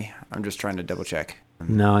those three? I'm just trying to double check.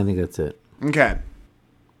 No, I think that's it. Okay.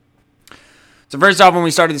 So first off, when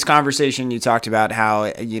we started this conversation, you talked about how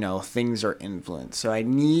things are influenced. So I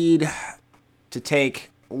need to take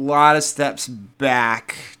a lot of steps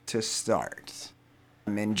back to start.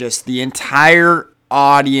 And just the entire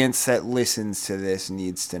audience that listens to this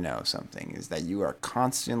needs to know something, is that you are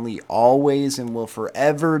constantly, always, and will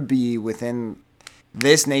forever be within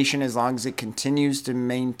this nation as long as it continues to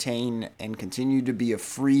maintain and continue to be a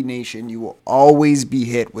free nation. You will always be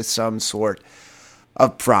hit with some sort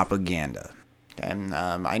of propaganda. And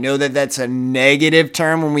I know that that's a negative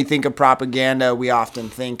term. When we think of propaganda, we often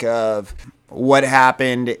think of what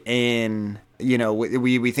happened in,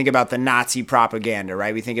 we think about the Nazi propaganda,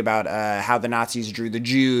 right? We think about how the Nazis drew the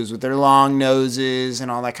Jews with their long noses and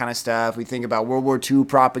all that kind of stuff. We think about World War II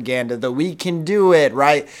propaganda, though we can do it,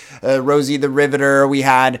 right? Rosie the Riveter, we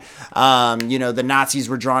had, the Nazis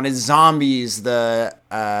were drawn as zombies. I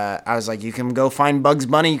was like, you can go find Bugs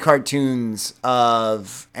Bunny cartoons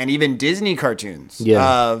and even Disney cartoons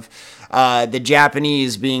of the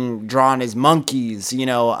Japanese being drawn as monkeys. You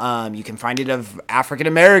can find it of African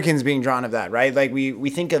Americans being drawn of that, right? Like we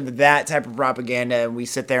think of that type of propaganda, and we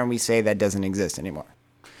sit there and we say that doesn't exist anymore.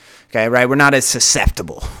 Okay, right? We're not as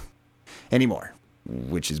susceptible anymore,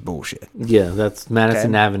 which is bullshit. Yeah, that's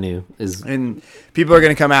Madison Avenue and people are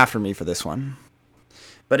going to come after me for this one.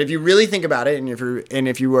 But if you really think about it, and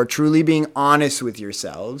if you are truly being honest with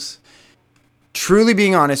yourselves,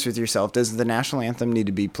 does the national anthem need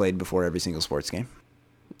to be played before every single sports game?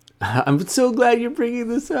 I'm so glad you're bringing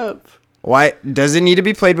this up. Why does it need to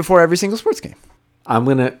be played before every single sports game? I'm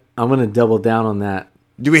gonna double down on that.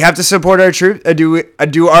 Do we have to support our troops?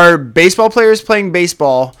 Do our baseball players playing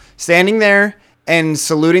baseball, standing there and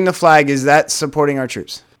saluting the flag, is that supporting our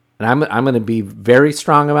troops? And I'm gonna be very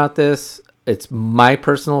strong about this. It's my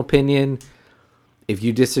personal opinion. If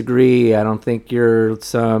you disagree, I don't think you're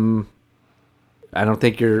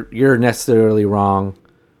necessarily wrong.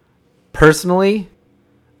 Personally,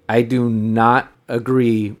 I do not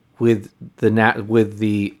agree with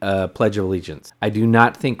the Pledge of Allegiance. I do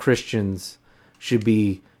not think Christians should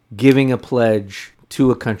be giving a pledge to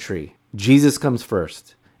a country. Jesus comes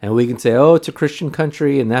first. And we can say, oh, it's a Christian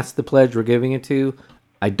country and that's the pledge we're giving it to.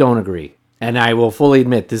 I don't agree. And I will fully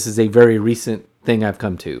admit this is a very recent thing I've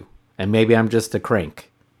come to. And maybe I'm just a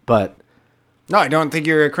crank. But no, I don't think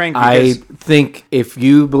you're a crank. I think if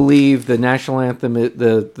you believe the national anthem,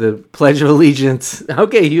 the Pledge of Allegiance,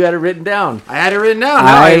 okay, you had it written down. I had it written down.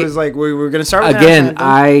 I was like, we were going to start with again.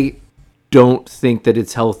 I don't think that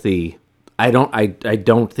it's healthy. I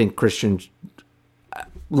don't think Christians.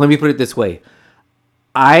 Let me put it this way.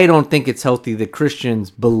 I don't think it's healthy that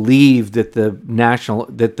Christians believe that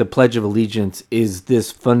the Pledge of Allegiance is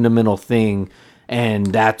this fundamental thing. And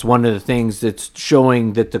that's one of the things that's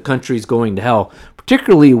showing that the country's going to hell.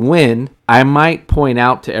 Particularly when, I might point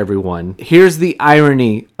out to everyone, here's the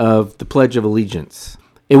irony of the Pledge of Allegiance.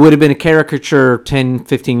 It would have been a caricature 10,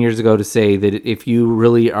 15 years ago to say that if you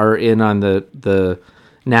really are in on the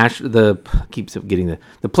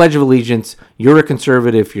Pledge of Allegiance, you're a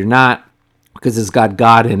conservative. If you're not, because it's got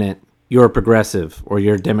God in it, you're a progressive or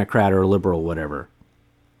you're a Democrat or a liberal, whatever.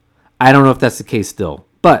 I don't know if that's the case still.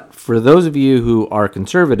 But for those of you who are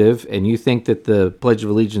conservative and you think that the Pledge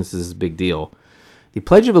of Allegiance is a big deal, the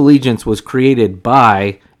Pledge of Allegiance was created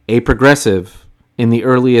by a progressive in the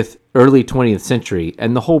early 20th century,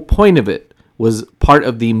 and the whole point of it was part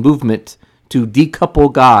of the movement to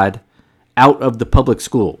decouple God out of the public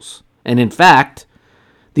schools. And in fact,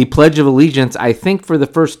 the Pledge of Allegiance, I think for the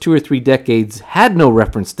first 2 or 3 decades, had no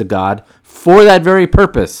reference to God for that very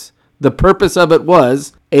purpose. The purpose of it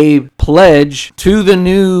was a pledge to the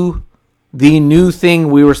new thing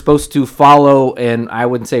we were supposed to follow, and I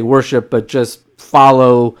wouldn't say worship, but just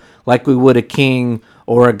follow like we would a king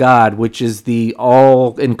or a god, which is the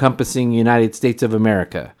all-encompassing United States of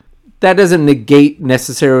America. That doesn't negate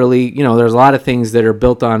necessarily, there's a lot of things that are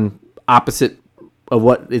built on opposite of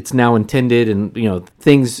what it's now intended, and,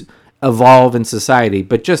 things evolve in society.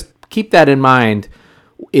 But just keep that in mind.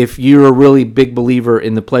 if you're a really big believer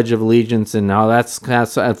in the Pledge of Allegiance and how that's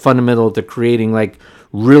fundamental to creating like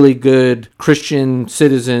really good Christian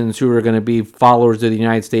citizens who are going to be followers of the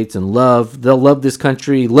United States and they'll love this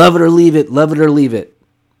country, love it or leave it, love it or leave it.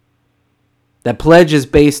 That pledge is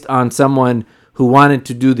based on someone who wanted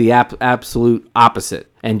to do the absolute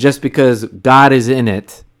opposite. And just because God is in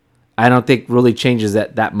it, I don't think really changes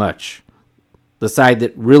that much. The side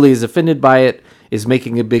that really is offended by it is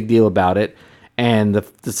making a big deal about it. And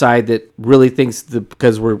the side that really thinks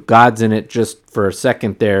because God's in it just for a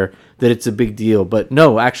second there, that it's a big deal. But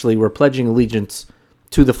no, actually, we're pledging allegiance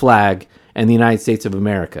to the flag and the United States of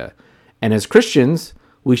America. And as Christians,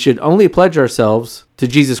 we should only pledge ourselves to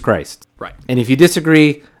Jesus Christ. Right. And if you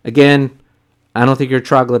disagree, again, I don't think you're a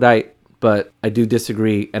troglodyte, but I do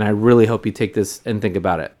disagree, and I really hope you take this and think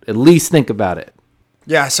about it. At least think about it.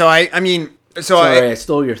 Yeah, so I mean... Sorry, I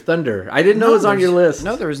stole your thunder. I didn't know it was on your list.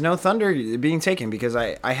 No, there was no thunder being taken because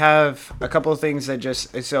I have a couple of things that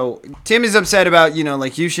just... So Tim is upset about,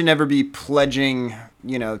 like you should never be pledging,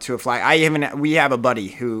 to a flag. We have a buddy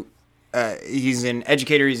who, he's an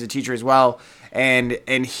educator, he's a teacher as well,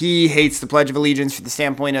 and he hates the Pledge of Allegiance from the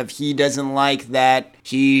standpoint of he doesn't like that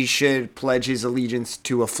he should pledge his allegiance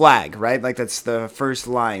to a flag, right? Like that's the first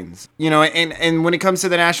lines. And when it comes to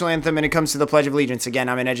the national anthem and it comes to the Pledge of Allegiance, again,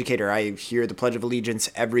 I'm an educator. I hear the Pledge of Allegiance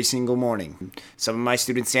every single morning. Some of my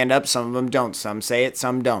students stand up, some of them don't. Some say it,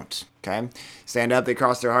 some don't. Okay? Stand up, they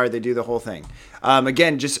cross their heart, they do the whole thing.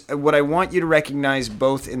 Again, just what I want you to recognize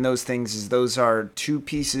both in those things is those are two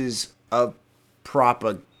pieces of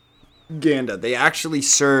propaganda. They actually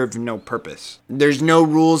serve no purpose. There's no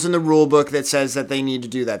rules in the rule book that says that they need to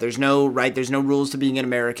do that. There's no rules to being an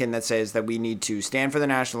American that says that we need to stand for the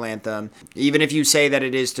national anthem. Even if you say that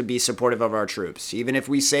it is to be supportive of our troops. Even if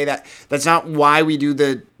we say that, that's not why we do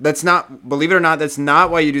believe it or not, that's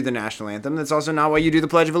not why you do the national anthem. That's also not why you do the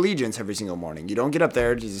Pledge of Allegiance every single morning. You don't get up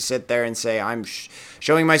there to just sit there and say, I'm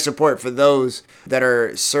showing my support for those that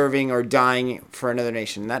are serving or dying for another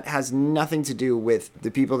nation. That has nothing to do with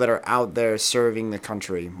the people that are out there serving the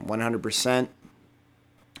country. 100%.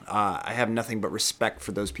 I have nothing but respect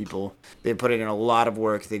for those people. They've put in a lot of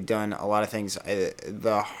work. They've done a lot of things.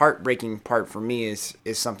 The heartbreaking part for me is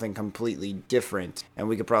something completely different. And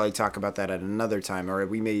we could probably talk about that at another time, or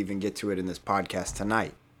we may even get to it in this podcast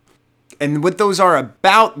tonight. And what those are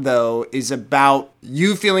about, though, is about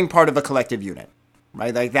you feeling part of a collective unit.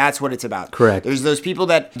 Right? Like that's what it's about. Correct. There's those people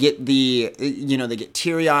that get they get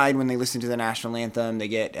teary-eyed when they listen to the national anthem. They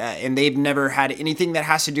get, and they've never had anything that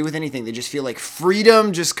has to do with anything. They just feel like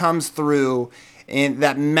freedom just comes through, and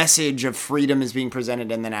that message of freedom is being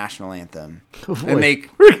presented in the national anthem. Boy, and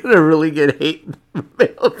we're gonna really get hate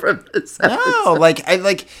mail from this episode. No,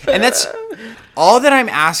 and that's all that I'm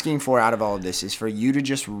asking for out of all of this is for you to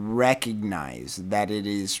just recognize that it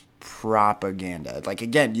is propaganda. Like,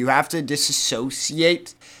 again, you have to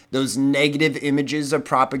disassociate those negative images of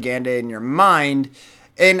propaganda in your mind.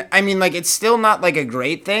 And I mean, like, it's still not like a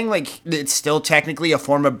great thing. Like, it's still technically a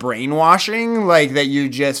form of brainwashing, like that you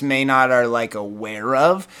just may not are like aware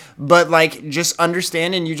of. But like, just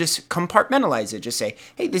understand and you just compartmentalize it. Just say,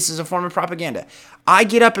 hey, this is a form of propaganda. I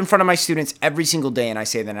get up in front of my students every single day and I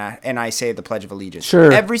say the Pledge of Allegiance.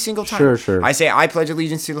 Sure. Every single time. Sure. I say I pledge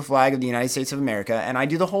allegiance to the flag of the United States of America, and I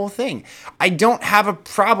do the whole thing. I don't have a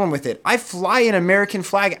problem with it. I fly an American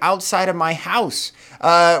flag outside of my house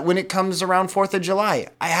when it comes around 4th of July.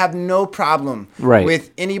 I have no problem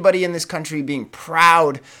with anybody in this country being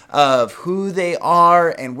proud of who they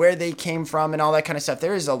are and where they came from and all that kind of stuff.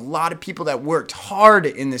 There is a lot of people that worked hard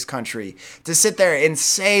in this country to sit there and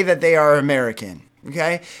say that they are American.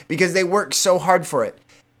 Okay? Because they worked so hard for it.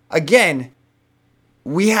 Again,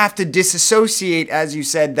 we have to disassociate, as you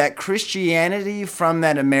said, that Christianity from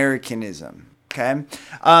that Americanism. Okay?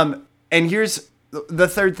 And here's the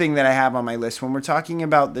third thing that I have on my list. When we're talking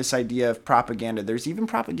about this idea of propaganda, there's even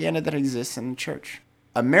propaganda that exists in the church.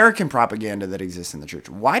 American propaganda that exists in the church.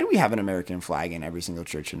 Why do we have an American flag in every single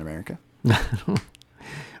church in America?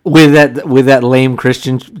 With that lame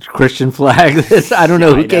Christian flag. I don't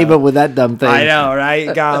know who came up with that dumb thing. I know,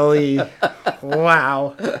 right? Golly.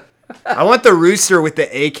 Wow. I want the rooster with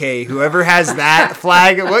the AK. Whoever has that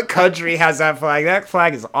flag, what country has that flag? That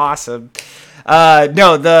flag is awesome.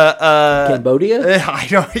 No, the Cambodia? I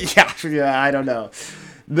don't. Yeah, I don't know.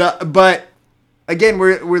 But again,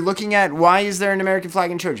 we're looking at why is there an American flag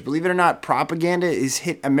in church? Believe it or not,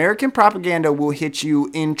 American propaganda will hit you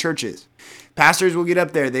in churches. Pastors will get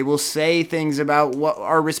up there. They will say things about what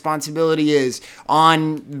our responsibility is.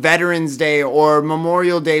 On Veterans Day or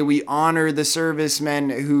Memorial Day, we honor the servicemen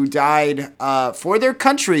who died for their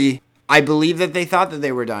country. I believe that they thought that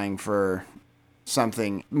they were dying for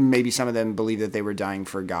something. Maybe some of them believe that they were dying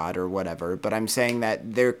for God or whatever, but I'm saying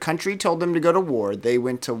that their country told them to go to war. They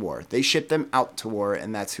went to war. They shipped them out to war,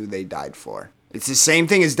 and that's who they died for. It's the same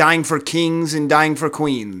thing as dying for kings and dying for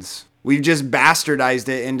queens. We've just bastardized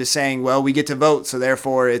it into saying, well, we get to vote, so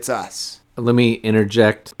therefore it's us. Let me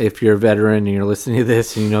interject. If you're a veteran and you're listening to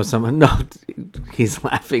this and you know someone, no, he's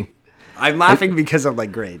laughing. I'm laughing because I'm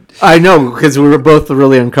like, great. I know, because we were both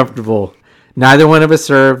really uncomfortable. Neither one of us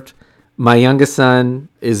served. My youngest son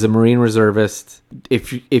is a Marine reservist.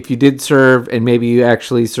 If you did serve and maybe you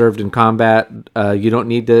actually served in combat, you don't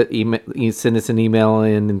need to send us an email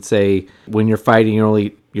in and say when you're fighting,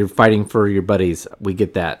 you're fighting for your buddies. We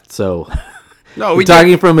get that. So No, we're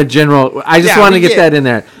talking from a general. I just want to get that in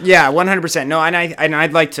there. Yeah, 100%. No, and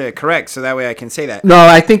I'd like to correct so that way I can say that. No,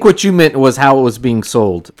 I think what you meant was how it was being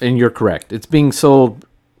sold, and you're correct. It's being sold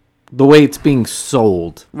the way it's being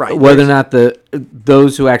sold, right? Whether or not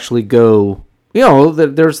those who actually go,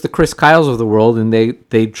 there's the Chris Kyles of the world, and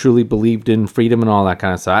they truly believed in freedom and all that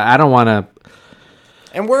kind of stuff. I don't want to.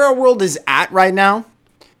 And where our world is at right now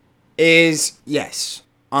is, yes,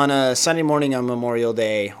 on a Sunday morning on Memorial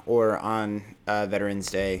Day or on Veterans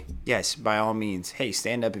Day, yes, by all means, hey,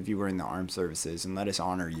 stand up if you were in the armed services and let us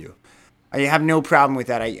honor you. I have no problem with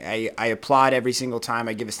that. I applaud every single time.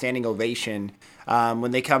 I give a standing ovation.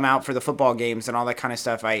 When they come out for the football games and all that kind of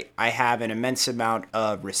stuff, I have an immense amount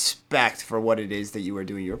of respect for what it is that you are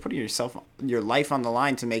doing. You're putting your life on the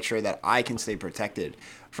line to make sure that I can stay protected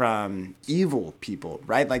from evil people,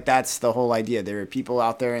 right? Like, that's the whole idea. There are people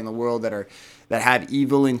out there in the world that have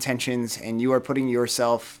evil intentions, and you are putting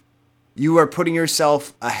yourself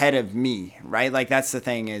ahead of me, right? Like, that's the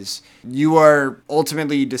thing, is you are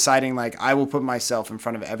ultimately deciding, like, I will put myself in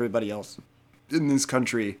front of everybody else in this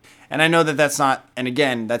country. And I know that that's not, and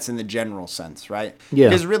again, that's in the general sense, right? Yeah.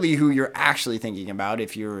 Because really who you're actually thinking about,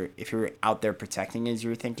 if you're out there protecting, is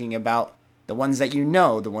you're thinking about the ones that you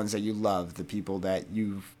know, the ones that you love, the people that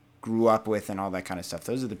you grew up with and all that kind of stuff.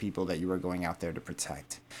 Those are the people that you are going out there to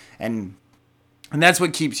protect. And that's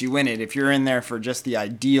what keeps you in it. If you're in there for just the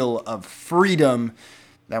ideal of freedom,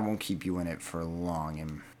 that won't keep you in it for long,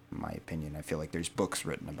 in my opinion. I feel like there's books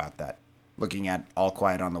written about that, looking at All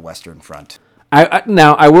Quiet on the Western Front.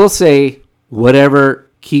 Now, I will say, whatever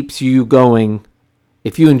keeps you going,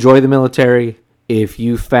 if you enjoy the military, if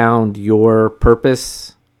you found your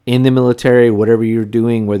purpose in the military, whatever you're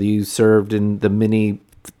doing, whether you served in the many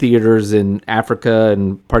theaters in Africa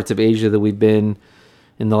and parts of Asia that we've been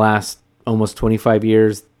in the last almost 25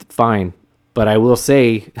 years, fine. But I will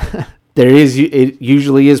say, it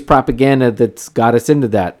usually is propaganda that's got us into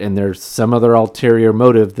that, and there's some other ulterior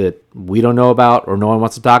motive that we don't know about or no one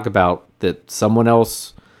wants to talk about, that someone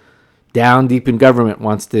else down deep in government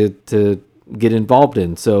wants to get involved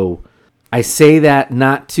in. So I say that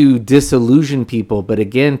not to disillusion people, but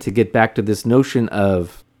again, to get back to this notion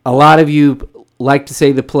of, a lot of you like to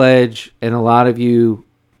say the pledge, and a lot of you,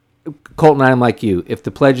 Colton, I'm like you. If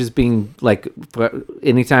the pledge is being, like,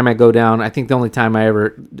 anytime I go down, I think the only time I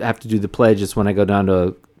ever have to do the pledge is when I go down to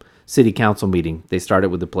a city council meeting. They start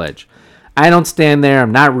it with the pledge. I don't stand there.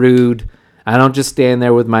 I'm not rude. I don't just stand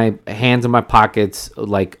there with my hands in my pockets,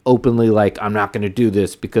 like, openly, like, I'm not going to do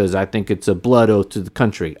this because I think it's a blood oath to the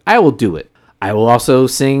country. I will do it. I will also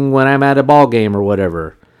sing when I'm at a ball game or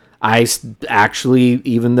whatever. I actually,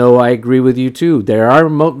 even though I agree with you too, there are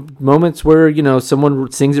moments where,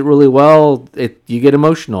 someone sings it really well, you get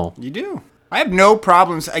emotional. You do. I have no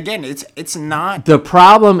problems. Again, it's not. The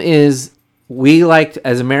problem is,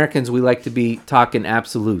 as Americans, we like to be talking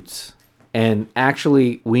absolutes. And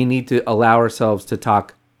actually, we need to allow ourselves to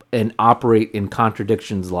talk and operate in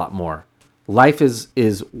contradictions a lot more. Life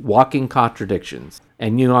is walking contradictions.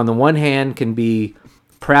 And, on the one hand, can be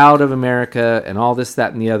proud of America and all this,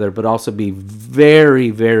 that, and the other, but also be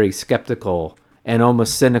very, very skeptical and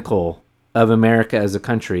almost cynical of America as a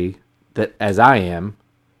country, that, as I am.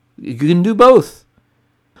 You can do both.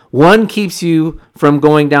 One keeps you from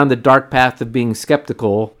going down the dark path of being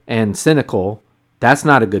skeptical and cynical. That's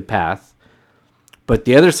not a good path. But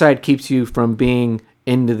the other side keeps you from being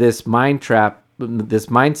into this mind trap, this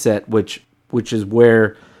mindset, which is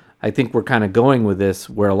where I think we're kind of going with this,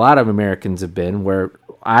 where a lot of Americans have been, where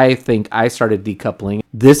I think I started decoupling.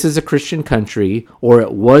 This is a Christian country, or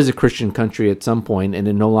it was a Christian country at some point, and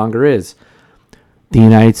it no longer is. The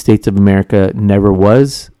United States of America never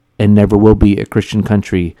was and never will be a Christian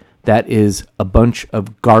country. That is a bunch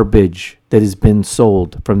of garbage that has been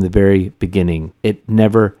sold from the very beginning. It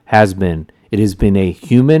never has been. It has been a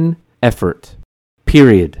human effort,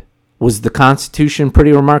 period. Was the Constitution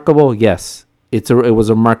pretty remarkable? Yes. It was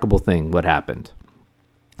a remarkable thing what happened.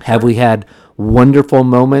 Have we had wonderful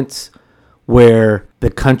moments where the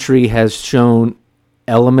country has shown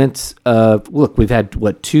elements of, look, we've had,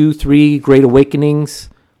 2-3 Great Awakenings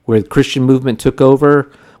where the Christian movement took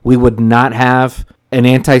over. We would not have an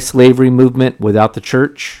anti-slavery movement without the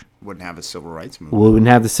church. Wouldn't have a civil rights movement. We wouldn't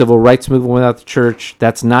have the civil rights movement without the church.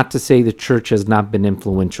 That's not to say the church has not been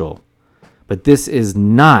influential. But this is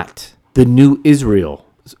not the new Israel.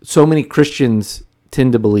 So many Christians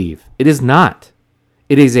tend to believe. It is not.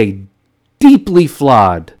 It is a deeply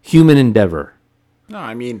flawed human endeavor. No,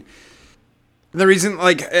 I mean, the reason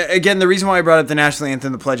why I brought up the national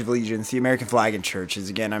anthem, the Pledge of Allegiance, the American flag and church is,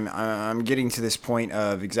 again, I'm getting to this point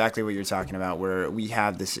of exactly what you're talking about, where we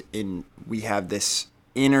have this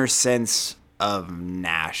inner sense of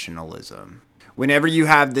nationalism. Whenever you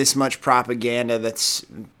have this much propaganda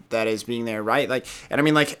that is being there, right? Like, and I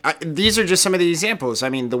mean, these are just some of the examples. I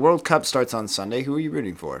mean, the World Cup starts on Sunday. Who are you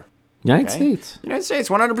rooting for? United States. United States,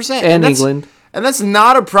 100%. And England. And that's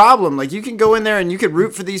not a problem. Like, you can go in there and you could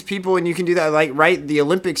root for these people and you can do that. Like, right, the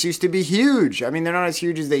Olympics used to be huge. I mean, they're not as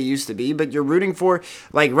huge as they used to be, but you're rooting for,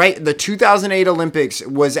 like, right, the 2008 Olympics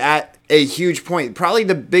was at a huge point. Probably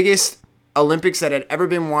the biggest Olympics that had ever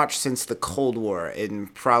been watched since the Cold War, in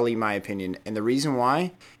probably my opinion. And the reason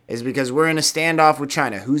why is because we're in a standoff with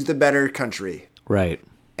China. Who's the better country? Right.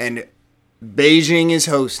 And Beijing is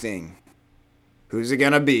hosting. Who's it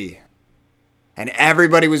going to be? And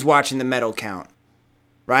everybody was watching the medal count,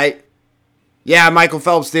 right? Yeah, Michael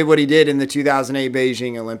Phelps did what he did in the 2008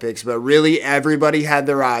 Beijing Olympics, but really everybody had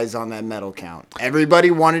their eyes on that medal count. Everybody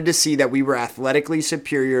wanted to see that we were athletically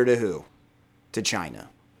superior to who? To China.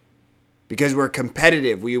 Because we're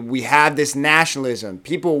competitive. We have this nationalism.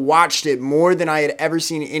 People watched it more than I had ever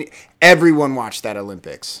seen. Everyone watched that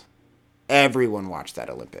Olympics. Everyone watched that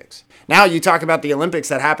Olympics. Now you talk about the Olympics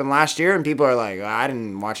that happened last year, and people are like, oh, I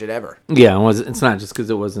didn't watch it ever. Yeah, it's not just because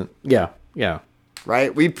it wasn't. Yeah.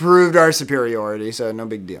 Right? We proved our superiority, so no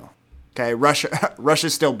big deal. Okay,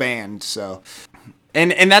 Russia's still banned, so.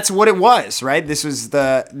 And that's what it was, right? This is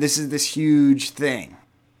this huge thing.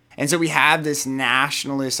 And so we have this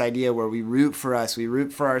nationalist idea where we root for us, we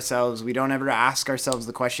root for ourselves. We don't ever ask ourselves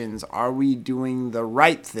the questions, are we doing the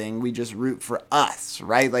right thing? We just root for us,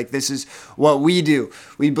 right? Like, this is what we do.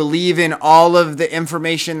 We believe in all of the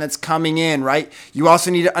information that's coming in, right? You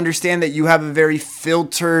also need to understand that you have a very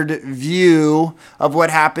filtered view of what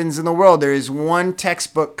happens in the world. There is one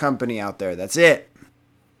textbook company out there. That's it.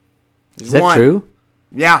 Is that true?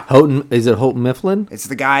 Yeah. Is it Houghton Mifflin? It's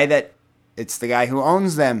the guy who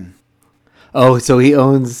owns them. Oh, so he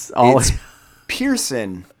owns all. It's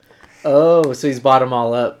Pearson. Oh, so he's bought them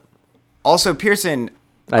all up. Also, Pearson.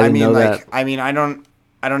 I didn't know that.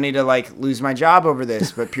 I don't need to lose my job over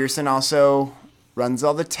this, but Pearson also runs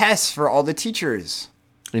all the tests for all the teachers.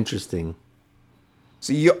 Interesting.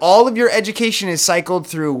 So all of your education is cycled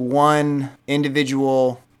through one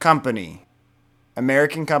individual company,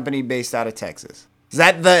 American company based out of Texas. Is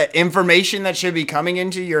that the information that should be coming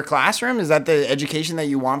into your classroom? Is that the education that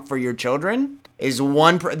you want for your children?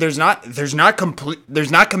 There's not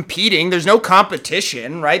competing. There's no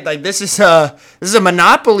competition, right? Like, this is a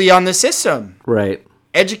monopoly on the system. Right.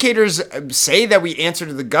 Educators say that we answer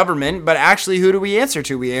to the government, but actually, who do we answer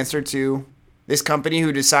to? We answer to this company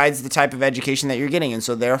who decides the type of education that you're getting. And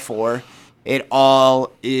so therefore, it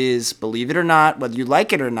all is, believe it or not, whether you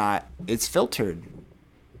like it or not, it's filtered.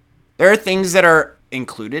 There are things that are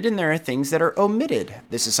included and there are things that are omitted.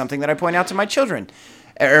 This is something that I point out to my children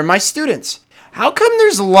or my students. How come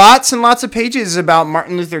there's lots and lots of pages about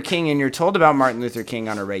Martin Luther King and you're told about Martin Luther King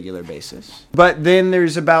on a regular basis? But then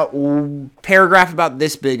there's about a paragraph about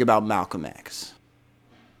this big about Malcolm X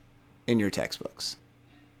in your textbooks.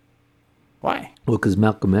 Why? Well, because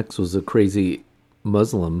Malcolm X was a crazy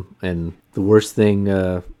Muslim, and the worst thing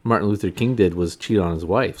Martin Luther King did was cheat on his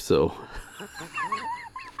wife, so...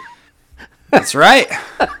 That's right.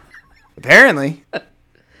 Apparently.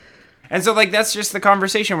 And so, that's just the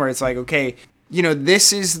conversation where it's like, okay,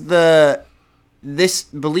 this,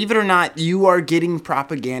 believe it or not, you are getting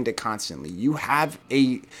propaganda constantly. You have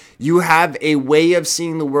a way of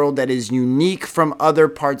seeing the world that is unique from other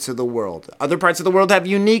parts of the world. Other parts of the world have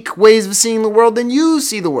unique ways of seeing the world than you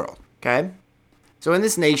see the world, okay? So in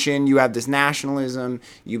this nation, you have this nationalism,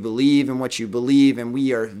 you believe in what you believe, and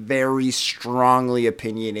we are very strongly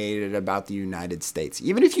opinionated about the United States.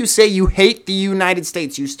 Even if you say you hate the United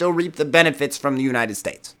States, you still reap the benefits from the United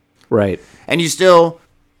States. Right. And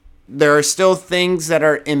there are still things that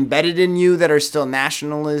are embedded in you that are still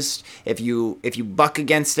nationalist. If you buck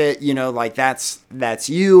against it, that's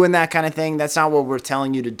you and that kind of thing. That's not what we're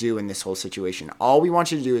telling you to do in this whole situation. All we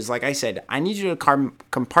want you to do is, like I said, I need you to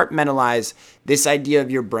compartmentalize this idea of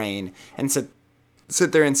your brain and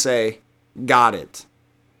sit there and say, Got it.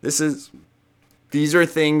 These are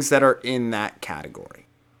things that are in that category.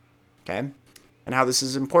 Okay? And how this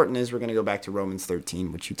is important is we're going to go back to Romans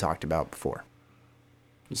 13, which you talked about before.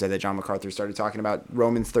 You said that John MacArthur started talking about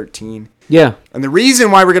Romans 13. Yeah. And the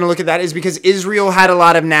reason why we're going to look at that is because Israel had a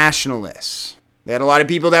lot of nationalists. They had a lot of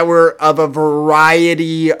people that were of a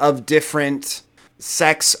variety of different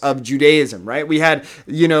sects of Judaism, right? We had,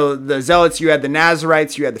 the Zealots, you had the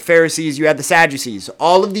Nazarites, you had the Pharisees, you had the Sadducees.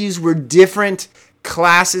 All of these were different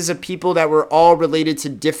classes of people that were all related to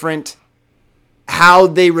different how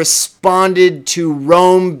they responded to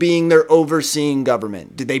Rome being their overseeing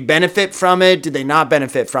government. Did they benefit from it? Did they not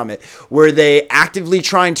benefit from it? Were they actively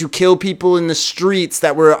trying to kill people in the streets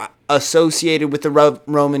that were associated with the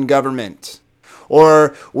Roman government?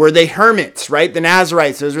 Or were they hermits, right? The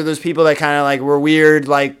Nazarites, those were those people that kind of like were weird,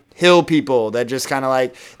 like hill people that just kind of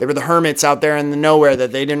like, they were the hermits out there in the nowhere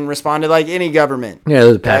that they didn't respond to like any government. Yeah,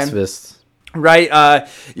 they're the pacifists. Right?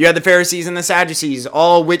 You had the Pharisees and the Sadducees,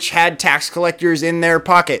 all which had tax collectors in their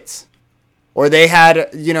pockets. Or they had,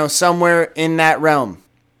 somewhere in that realm.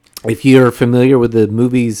 If you're familiar with the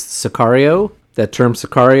movies Sicario, that term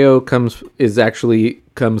Sicario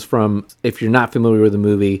comes from, if you're not familiar with the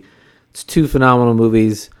movie, it's two phenomenal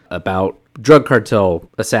movies about drug cartel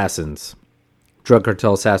assassins. Drug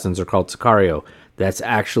cartel assassins are called Sicario. That's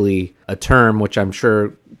actually a term which I'm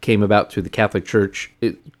sure came about through the Catholic Church.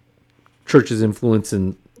 Church's influence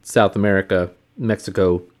in South America,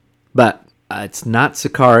 Mexico, but it's not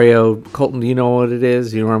Sicario. Colton, do you know what it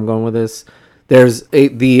is? You know where I'm going with this?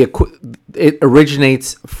 It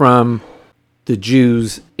originates from the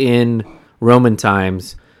Jews in Roman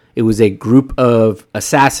times. It was a group of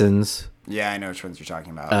assassins. Yeah, I know which ones you're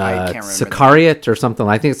talking about. I can't remember. Sicariot or something.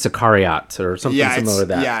 I think it's Sicariot or something similar to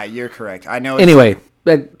that. Yeah, you're correct. I know. Anyway,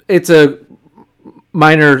 it's a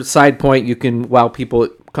minor side point. You can wow people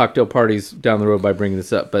at cocktail parties down the road by bringing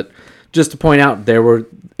this up, but just to point out,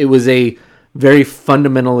 it was a very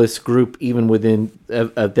fundamentalist group, even within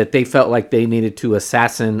that they felt like they needed to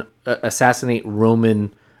assassinate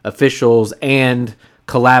Roman officials and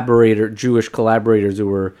Jewish collaborators who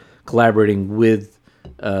were collaborating with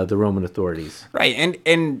the Roman authorities. Right,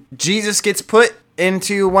 and Jesus gets put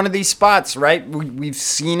into one of these spots, right? We've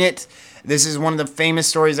seen it. This is one of the famous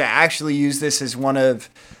stories. I actually use this as one of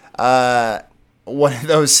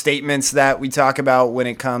those statements that we talk about when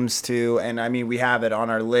it comes to, and I mean, we have it on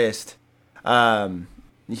our list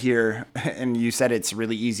here, and you said it's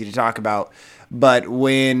really easy to talk about, but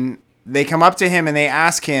when they come up to him and they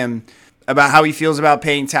ask him about how he feels about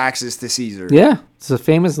paying taxes to Caesar. Yeah, it's a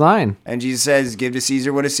famous line. And Jesus says, give to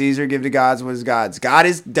Caesar what is Caesar, give to God what is God's. God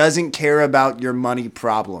doesn't care about your money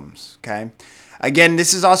problems, okay? Again,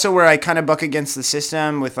 this is also where I kind of buck against the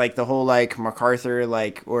system with like the whole like MacArthur,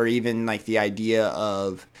 like, or even like the idea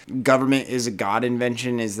of government is a God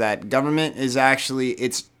invention, is that government is actually,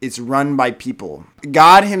 it's run by people.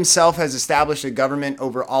 God himself has established a government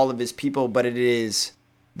over all of his people, but it is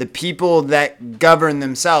the people that govern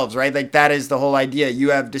themselves, right? Like that is the whole idea. You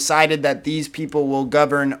have decided that these people will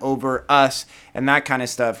govern over us and that kind of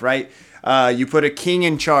stuff, right? You put a king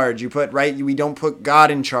in charge. We don't put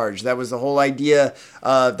God in charge. That was the whole idea.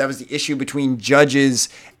 That was the issue between Judges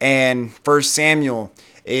and 1 Samuel.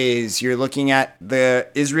 Is you're looking at the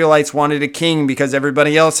Israelites wanted a king because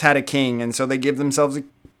everybody else had a king, and so they give themselves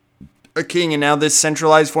a king, and now this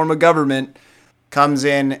centralized form of government comes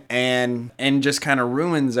in and just kind of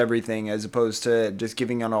ruins everything, as opposed to just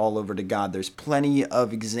giving it all over to God. There's plenty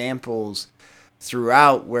of examples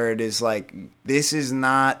throughout where it is like, this is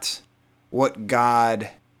not what God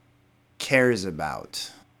cares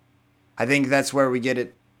about. I think that's where we get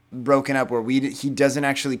it broken up, where he doesn't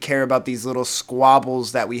actually care about these little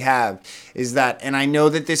squabbles that we have. Is that, and I know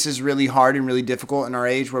that this is really hard and really difficult in our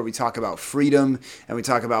age, where we talk about freedom and we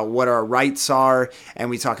talk about what our rights are and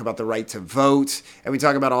we talk about the right to vote and we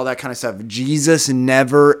talk about all that kind of stuff. Jesus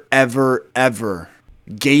never, ever, ever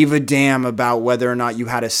gave a damn about whether or not you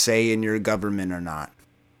had a say in your government or not.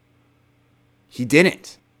 He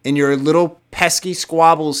didn't. In your little pesky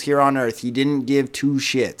squabbles here on earth, he didn't give two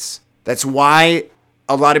shits. That's why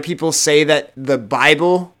a lot of people say that the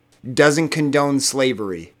Bible doesn't condone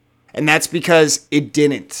slavery. And that's because it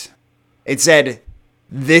didn't. It said,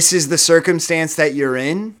 this is the circumstance that you're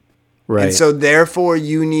in. Right. And so therefore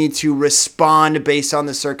you need to respond based on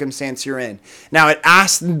the circumstance you're in. Now it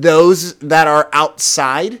asks those that are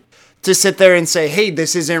outside to sit there and say, hey,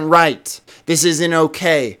 this isn't right. This isn't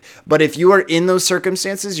okay. But if you are in those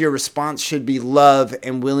circumstances, your response should be love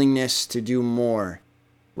and willingness to do more,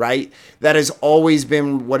 right? That has always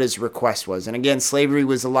been what his request was. And again, slavery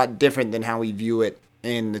was a lot different than how we view it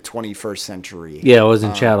in the 21st century. Yeah, it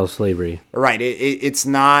wasn't chattel slavery. Right. It's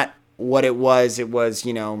not what it was. It was,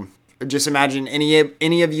 just imagine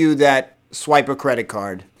any of you that swipe a credit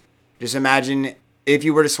card. Just imagine if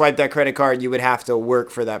you were to swipe that credit card, you would have to work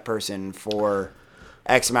for that person for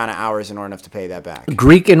X amount of hours in order enough to pay that back.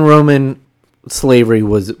 Greek and Roman slavery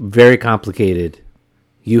was very complicated.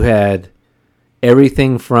 You did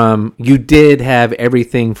have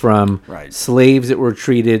everything from Right. slaves that were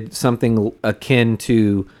treated something akin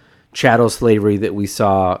to chattel slavery that we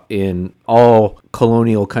saw in all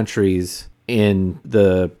colonial countries in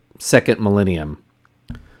the second millennium.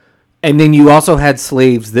 And then you also had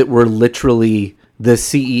slaves that were literally the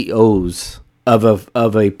CEOs of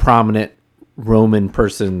a prominent Roman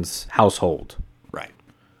person's household. Right.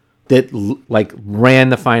 That ran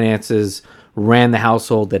the finances, ran the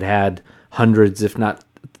household, that had hundreds, if not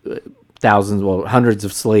thousands, hundreds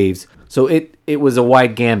of slaves. So it was a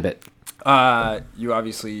wide gambit. You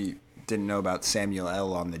obviously didn't know about Samuel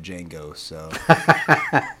L. on the Django, so.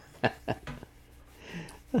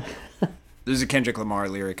 There's a Kendrick Lamar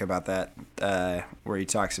lyric about that, where he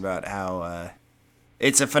talks about how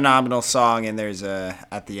it's a phenomenal song, and there's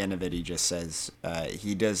at the end of it, he just says,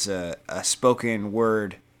 he does a spoken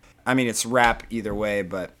word. I mean, it's rap either way,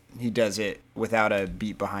 but he does it without a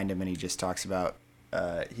beat behind him, and he just talks about,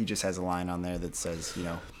 he just has a line on there that says,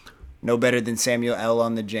 no better than Samuel L.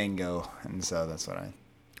 on the Django, and so that's what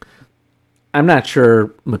I'm not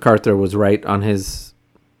sure MacArthur was right on his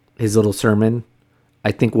little sermon.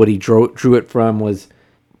 I think what he drew it from was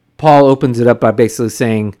Paul opens it up by basically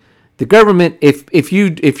saying the government, if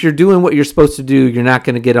you're doing what you're supposed to do, you're not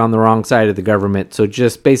going to get on the wrong side of the government. So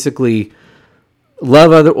just basically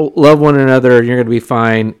love one another, and you're going to be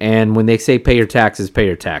fine. And when they say pay your taxes, pay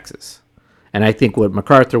your taxes. And I think what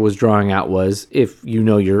MacArthur was drawing out was, if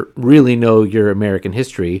really know your American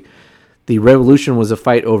history, the revolution was a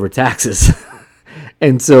fight over taxes.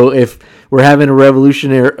 And so if we're having a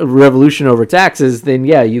revolution over taxes, then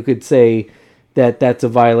yeah, you could say that that's a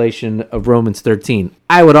violation of Romans 13.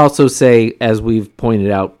 I would also say, as we've pointed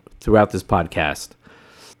out throughout this podcast,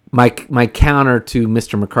 my counter to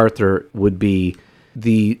Mr. MacArthur would be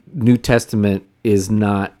the New Testament is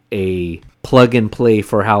not a plug and play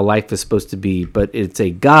for how life is supposed to be, but it's a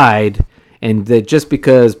guide, and that just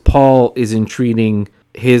because Paul is entreating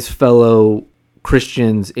his fellow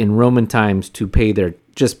Christians in Roman times to pay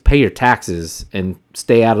your taxes and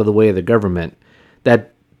stay out of the way of the government,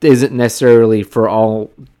 that isn't necessarily for all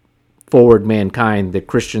forward mankind that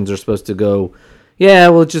Christians are supposed to go, yeah,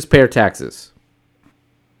 we'll just pay our taxes.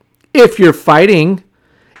 If you're fighting,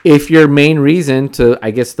 if your main reason to, I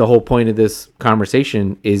guess the whole point of this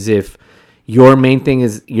conversation is if your main thing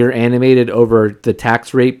is you're animated over the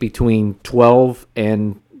tax rate between 12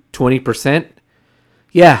 and 20%,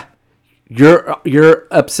 yeah, you're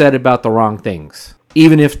upset about the wrong things.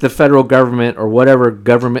 Even if the federal government or whatever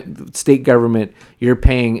government, state government you're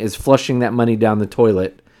paying is flushing that money down the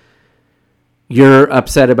toilet, you're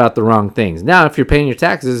upset about the wrong things. Now, if you're paying your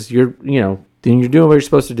taxes, then you're doing what you're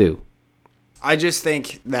supposed to do. I just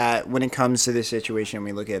think that when it comes to this situation,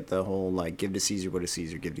 we look at the whole, give to Caesar what is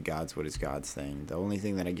Caesar, give to God's what is God's thing. The only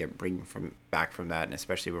thing that I bring back from that, and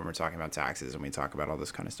especially when we're talking about taxes and we talk about all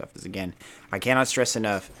this kind of stuff, is, again, I cannot stress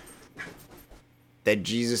enough that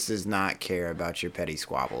Jesus does not care about your petty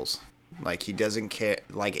squabbles. He doesn't care.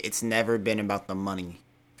 It's never been about the money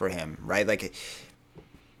for him, right?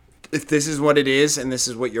 If this is what it is and this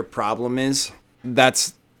is what your problem is,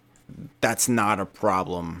 that's not a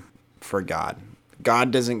problem for God.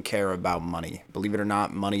 God doesn't care about money. Believe it or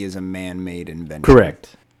not, money is a man-made invention.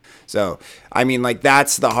 Correct. So, I mean,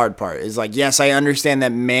 that's the hard part. Is yes, I understand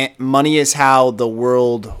that money is how the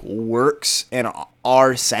world works in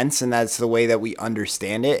our sense, and that's the way that we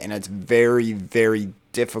understand it, and it's very, very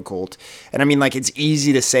difficult. And I mean, it's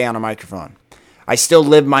easy to say on a microphone. I still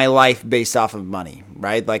live my life based off of money,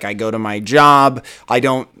 right? I go to my job. I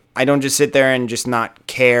don't just sit there and just not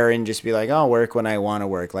care and just be I'll work when I want to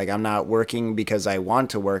work. I'm not working because I want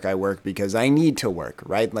to work. I work because I need to work,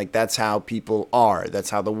 right? That's how people are. That's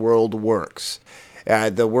how the world works.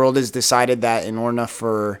 The world has decided that in order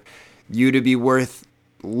for you to be worth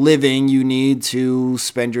living, you need to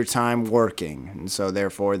spend your time working. And so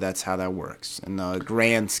therefore, that's how that works. In the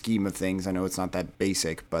grand scheme of things, I know it's not that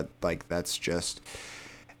basic, but that's just...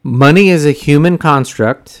 Money is a human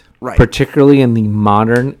construct, right? Particularly in the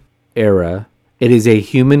modern era. It is a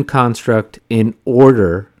human construct in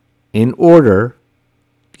order,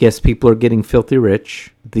 yes, people are getting filthy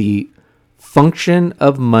rich. The function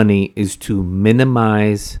of money is to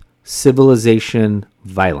minimize civilization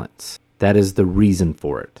violence. That is the reason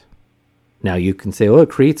for it. Now you can say, it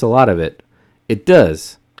creates a lot of it. It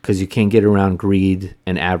does, because you can't get around greed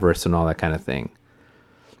and avarice and all that kind of thing.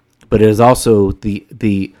 But it is also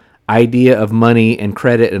the idea of money and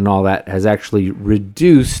credit and all that has actually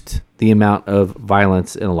reduced the amount of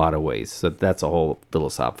violence in a lot of ways. So that's a whole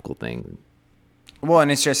philosophical thing. Well, and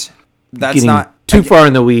it's just that's Getting not too far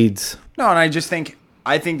in the weeds. No, and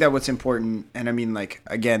I think that what's important, and I mean, like,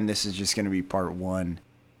 again, this is just going to be part one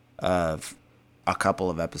of a couple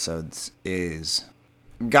of episodes, is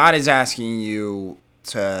God is asking you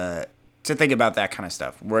to think about that kind of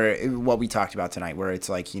stuff, where what we talked about tonight, where it's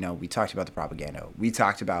like, we talked about the propaganda. We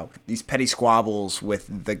talked about these petty squabbles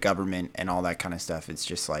with the government and all that kind of stuff. It's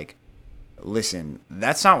just like, listen,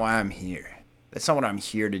 that's not why I'm here. That's not what I'm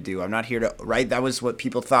here to do. I'm not here to, right? That was what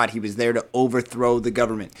people thought. He was there to overthrow the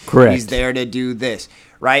government. Correct. He's there to do this,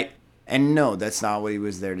 right? And no, that's not what he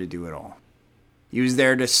was there to do at all. He was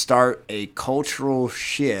there to start a cultural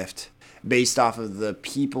shift based off of the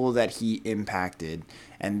people that he impacted,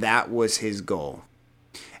 and that was his goal.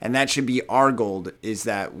 And that should be our goal, is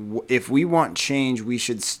that if we want change, we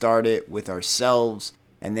should start it with ourselves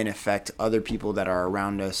and then affect other people that are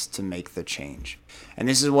around us to make the change. And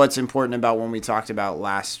this is what's important about when we talked about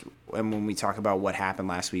when we talk about what happened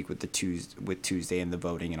last week with Tuesday and the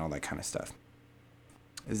voting and all that kind of stuff.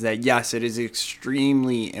 Is that, yes, it is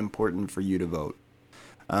extremely important for you to vote.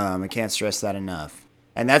 I can't stress that enough.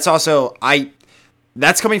 And that's also,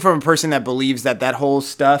 that's coming from a person that believes that whole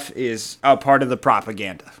stuff is a part of the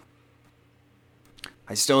propaganda.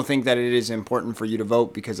 I still think that it is important for you to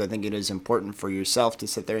vote, because I think it is important for yourself to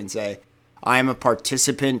sit there and say, I am a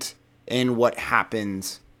participant in what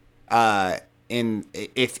happens.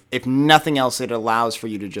 If nothing else, it allows for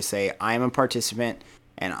you to just say, I am a participant,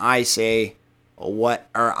 and I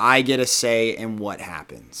get a say in what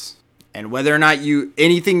happens. And whether or not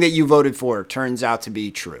anything that you voted for turns out to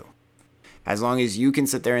be true. As long as you can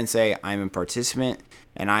sit there and say, I'm a participant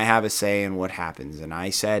and I have a say in what happens. And I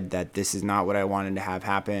said that this is not what I wanted to have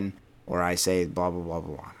happen, or I say blah, blah, blah,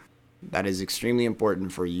 blah, blah. That is extremely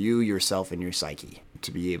important for you, yourself, and your psyche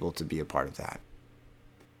to be able to be a part of that.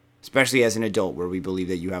 Especially as an adult, where we believe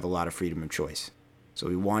that you have a lot of freedom of choice. So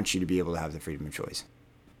we want you to be able to have the freedom of choice.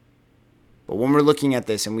 But when we're looking at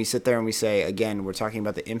this and we sit there and we say, again, we're talking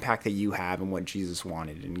about the impact that you have and what Jesus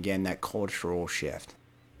wanted. And again, that cultural shift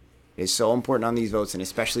is so important on these votes, and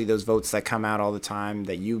especially those votes that come out all the time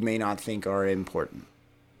that you may not think are important.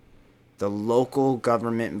 The local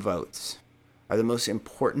government votes are the most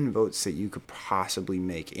important votes that you could possibly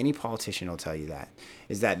make. Any politician will tell you that,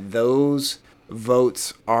 is that those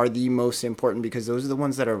votes are the most important, because those are the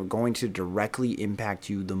ones that are going to directly impact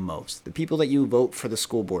you the most. The people that you vote for the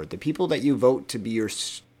school board, the people that you vote to be your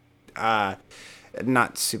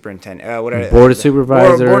not superintendent, Board of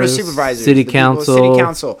Supervisors, City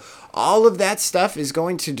Council. All of that stuff is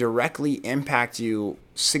going to directly impact you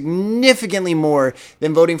significantly more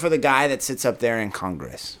than voting for the guy that sits up there in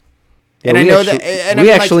Congress. Yeah, and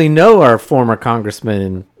we actually know our former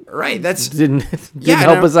congressman. Right, that's didn't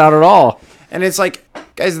help us out at all. And it's like,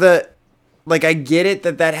 guys, I get it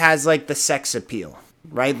that has like the sex appeal,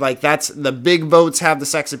 right? Like, that's the big votes have the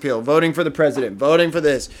sex appeal. Voting for the president, voting for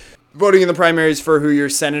this, voting in the primaries for who your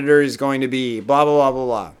senator is going to be, blah, blah, blah, blah,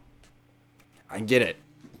 blah. I get it.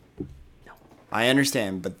 I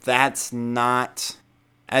understand, but that's not,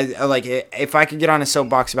 if I could get on a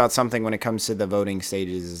soapbox about something when it comes to the voting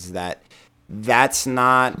stages, is that's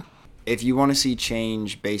not, if you want to see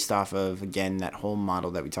change based off of, again, that whole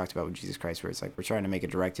model that we talked about with Jesus Christ, where it's like we're trying to make a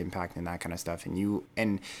direct impact and that kind of stuff.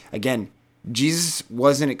 And again, Jesus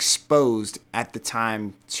wasn't exposed at the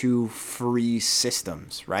time to free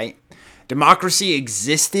systems, right? Democracy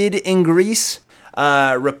existed in Greece.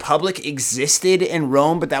 Republic existed in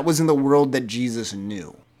Rome, but that wasn't the world that Jesus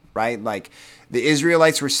knew, right? Like, the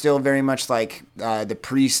Israelites were still very much like the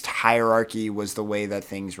priest hierarchy was the way that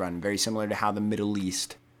things run, very similar to how the Middle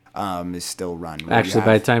East is still run. Actually,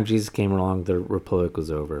 by the time Jesus came along, the Republic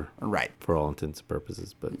was over, right? For all intents and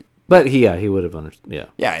purposes, but he would have understood.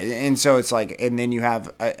 Yeah, and so it's like, and then you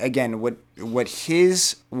have again what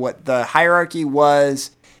the hierarchy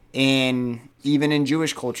was even in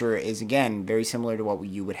Jewish culture is, again, very similar to what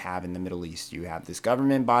you would have in the Middle East. You have this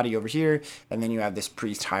government body over here, and then you have this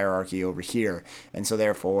priest hierarchy over here. And so,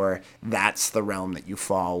 therefore, that's the realm that you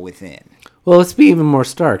fall within. Well, let's be even more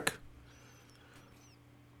stark.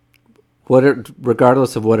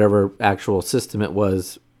 Regardless of whatever actual system it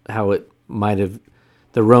was, how it might have,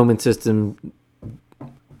 the Roman system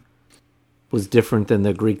was different than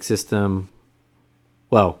the Greek system.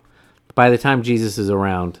 Well, by the time Jesus is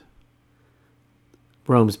around,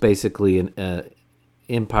 Rome's basically an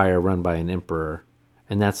empire run by an emperor,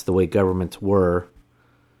 and that's the way governments were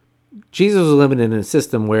Jesus was living in a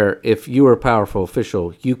system where if you were a powerful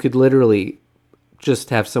official, you could literally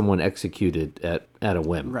just have someone executed at a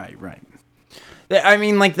whim. Right. I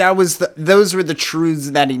mean, like those were the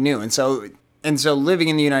truths that he knew, and so living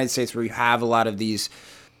in the United States, where you have a lot of these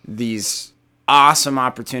awesome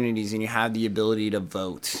opportunities, and you have the ability to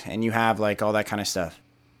vote, and you have like all that kind of stuff.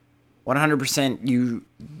 100%,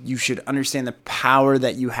 you should understand the power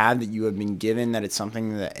that you have been given. That it's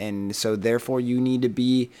something that, and so therefore you need to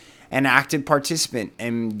be an active participant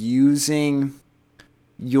and using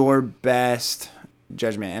your best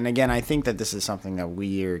judgment. And again, I think that this is something that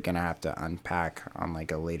we are gonna have to unpack on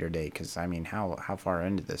like a later date, because I mean, how far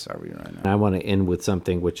into this are we right now? I want to end with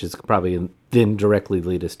something which is probably then directly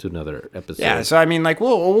lead us to another episode. Yeah, so I mean, like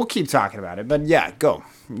we'll keep talking about it, but yeah,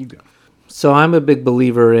 you go. So I'm a big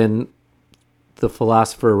believer in the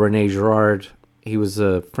philosopher Rene Girard. He was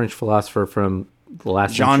a French philosopher from the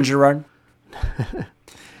last Jean Girard.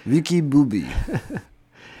 Vicky Booby.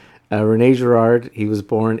 Rene Girard, he was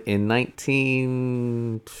born in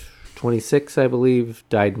 1926, I believe,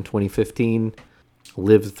 died in 2015,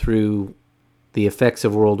 lived through the effects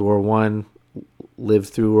of World War I, lived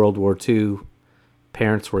through World War II.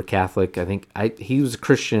 Parents were Catholic. I think he was a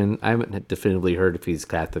Christian. I haven't definitively heard if he's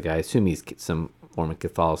Catholic. I assume he's some form of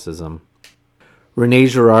Catholicism. Rene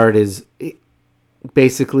Girard is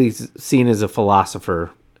basically seen as a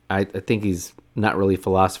philosopher. I think he's not really a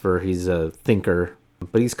philosopher. He's a thinker.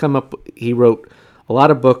 But he wrote a lot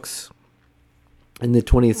of books in the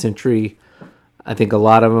 20th century. I think a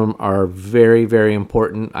lot of them are very, very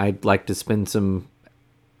important. I'd like to spend some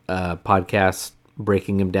podcasts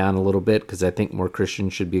breaking them down a little bit, because I think more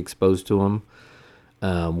Christians should be exposed to them.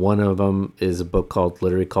 One of them is a book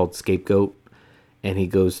literally called Scapegoat, and he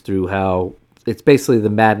goes through how it's basically the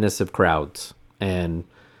madness of crowds and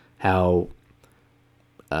how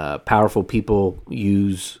powerful people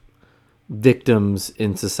use victims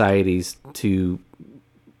in societies to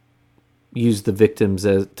use the victims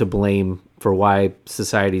to blame for why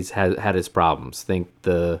societies had its problems. Think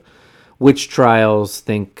the witch trials,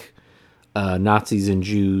 think Nazis and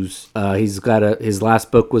Jews. He's got his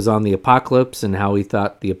last book was on the apocalypse and how he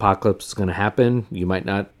thought the apocalypse was going to happen. You might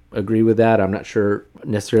not agree with that. I'm not sure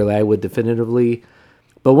necessarily I would definitively.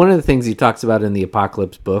 But one of the things he talks about in the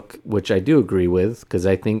apocalypse book, which I do agree with, because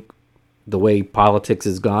I think the way politics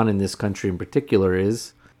has gone in this country in particular,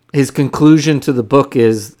 is his conclusion to the book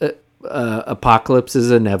is apocalypse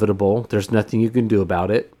is inevitable. There's nothing you can do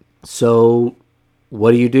about it. So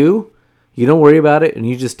what do? You don't worry about it, and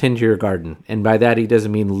you just tend to your garden. And by that, he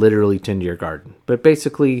doesn't mean literally tend to your garden, but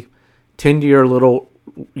basically tend to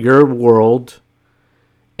your world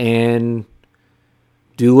and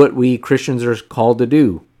do what we Christians are called to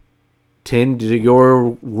do. Tend to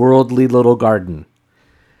your worldly little garden.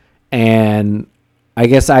 And I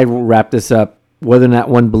guess I will wrap this up, whether or not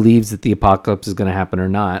one believes that the apocalypse is going to happen or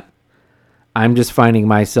not. I'm just finding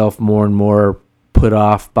myself more and more put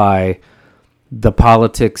off by the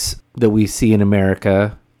politics that we see in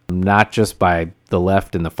America, not just by the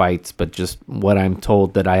left and the fights, but just what I'm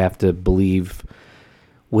told that I have to believe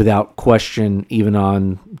without question, even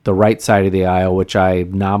on the right side of the aisle, which I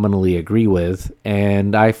nominally agree with.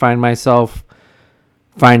 And I find myself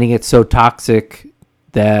finding it so toxic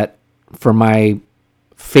that for my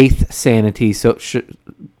faith sanity,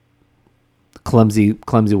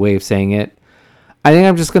 clumsy way of saying it, I think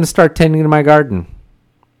I'm just going to start tending to my garden.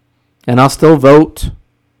 And I'll still vote,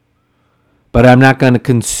 but I'm not going to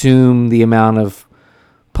consume the amount of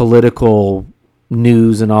political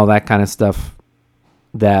news and all that kind of stuff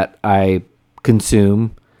that I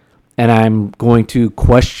consume. And I'm going to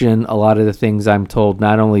question a lot of the things I'm told,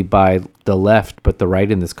 not only by the left, but the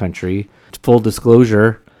right in this country. Full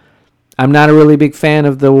disclosure, I'm not a really big fan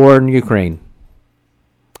of the war in Ukraine.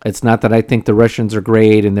 It's not that I think the Russians are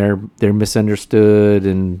great and they're misunderstood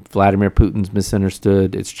and Vladimir Putin's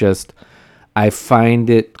misunderstood. It's just I find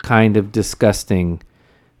it kind of disgusting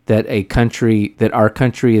that our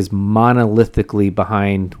country is monolithically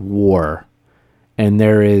behind war. And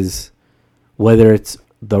there is, whether it's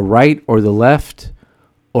the right or the left,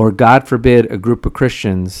 or God forbid, a group of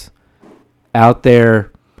Christians out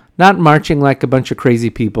there, not marching like a bunch of crazy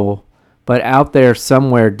people, but out there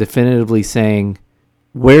somewhere definitively saying,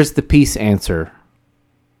 where's the peace answer?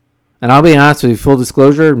 And I'll be honest with you, full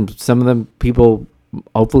disclosure, some of them people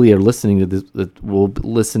hopefully are listening to this, will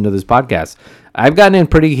listen to this podcast. I've gotten in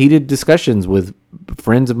pretty heated discussions with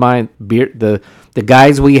friends of mine, the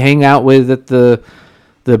guys we hang out with at the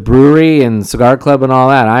brewery and cigar club and all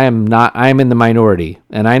that. I am in the minority,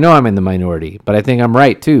 and I know I'm in the minority, but I think I'm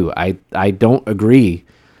right too. I don't agree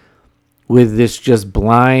with this just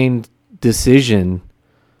blind decision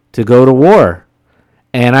to go to war.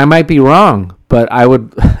 And I might be wrong, but I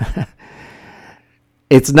would...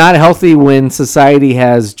 It's not healthy when society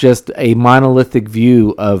has just a monolithic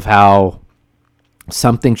view of how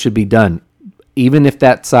something should be done, even if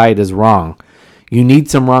that side is wrong. You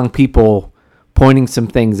need some wrong people pointing some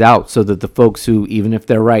things out so that the folks who, even if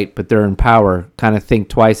they're right, but they're in power, kind of think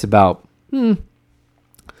twice about,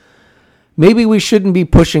 maybe we shouldn't be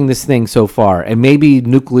pushing this thing so far. And maybe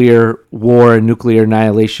nuclear war and nuclear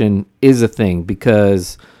annihilation is a thing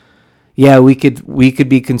because, yeah, we could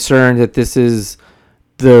be concerned that this is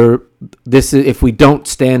if we don't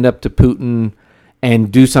stand up to Putin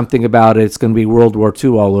and do something about it, it's going to be World War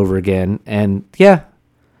II all over again. And yeah,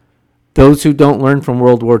 those who don't learn from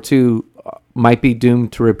World War II might be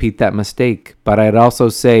doomed to repeat that mistake. But I'd also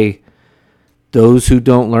say those who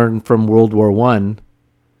don't learn from World War I,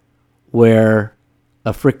 where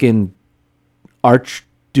a freaking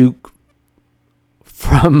archduke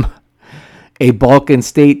from a Balkan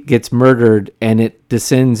state gets murdered and it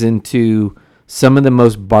descends into some of the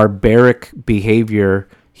most barbaric behavior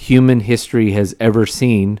human history has ever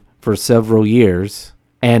seen for several years.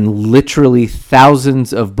 And literally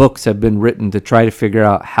thousands of books have been written to try to figure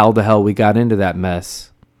out how the hell we got into that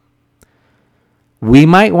mess. We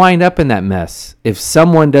might wind up in that mess if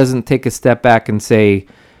someone doesn't take a step back and say,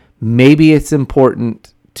 maybe it's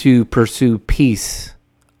important to pursue peace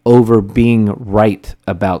over being right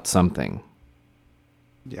about something.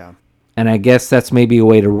 Yeah. And I guess that's maybe a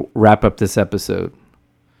way to wrap up this episode.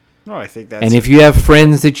 No, I think that's... And if you have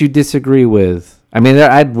friends that you disagree with, I mean,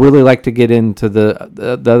 I'd really like to get into the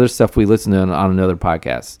other stuff we listen to on another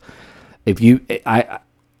podcast. I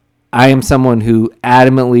am someone who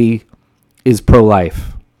adamantly is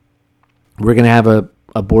pro-life. We're going to have a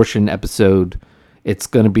abortion episode. It's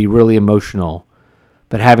going to be really emotional.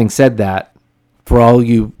 But having said that, for all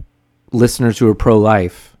you listeners who are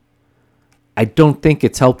pro-life, I don't think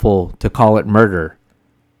it's helpful to call it murder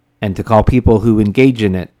and to call people who engage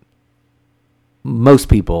in it, most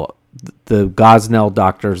people, the Gosnell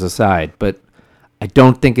doctors aside, but I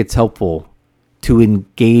don't think it's helpful to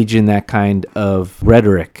engage in that kind of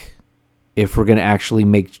rhetoric if we're going to actually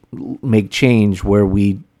make change where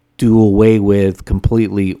we do away with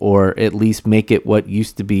completely, or at least make it what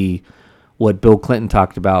used to be what Bill Clinton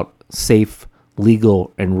talked about, safe,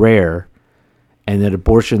 legal, and rare, and that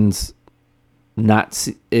abortion's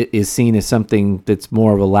is seen as something that's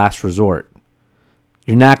more of a last resort.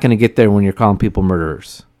 You're not going to get there when you're calling people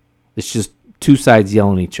murderers. It's just two sides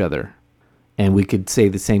yelling at each other. And we could say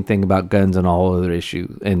the same thing about guns and all other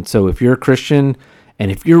issues. And so if you're a Christian and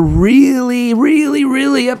if you're really, really,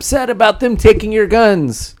 really upset about them taking your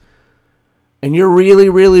guns, and you're really,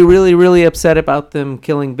 really, really, really upset about them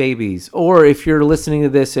killing babies, or if you're listening to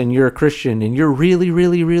this and you're a Christian and you're really,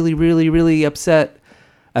 really, really, really, really upset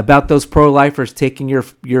about those pro-lifers taking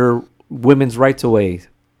your women's rights away,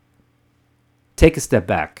 take a step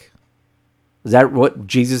back. Is that what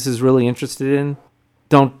Jesus is really interested in?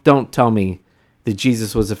 Don't tell me that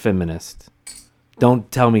Jesus was a feminist. Don't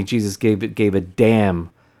tell me Jesus gave a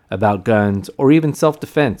damn about guns or even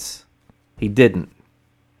self-defense. He didn't.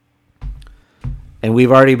 And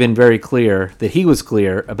we've already been very clear that he was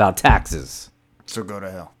clear about taxes. So go to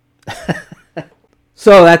hell.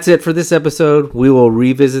 So that's it for this episode. We will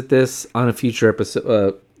revisit this on a future episode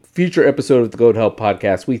of the Go to Hell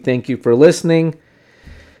podcast. We thank you for listening.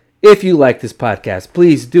 If you like this podcast,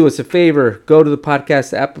 please do us a favor. Go to the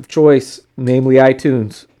podcast app of choice, namely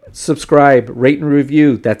iTunes. Subscribe, rate, and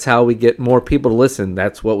review. That's how we get more people to listen.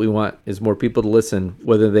 That's what we want, is more people to listen,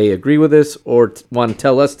 whether they agree with us or want to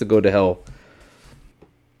tell us to go to hell.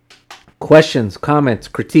 Questions, comments,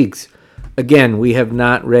 critiques. Again, we have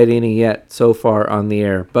not read any yet so far on the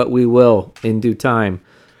air, but we will in due time.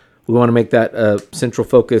 We want to make that a central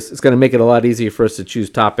focus. It's going to make it a lot easier for us to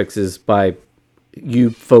choose topics is by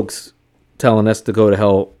you folks telling us to go to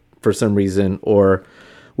hell for some reason, or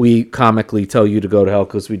we comically tell you to go to hell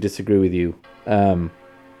because we disagree with you.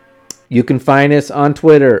 You can find us on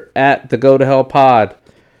Twitter at the Go to Hell Pod.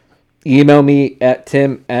 Email me at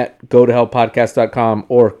tim@gotohellpodcast.com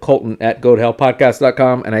or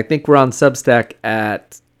colton@gotohellpodcast.com. And I think we're on Substack as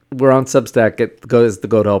the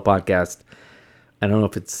Go to Hell Podcast. I don't know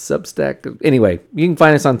if it's Substack. Anyway, you can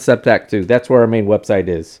find us on Substack too. That's where our main website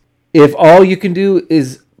is. If all you can do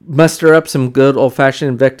is muster up some good old-fashioned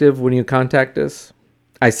invective when you contact us,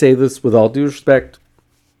 I say this with all due respect,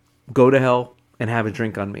 go to hell and have a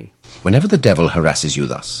drink on me. Whenever the devil harasses you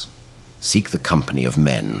thus, seek the company of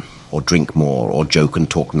men, or drink more, or joke and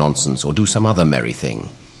talk nonsense, or do some other merry thing.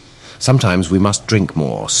 Sometimes we must drink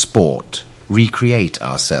more, sport, recreate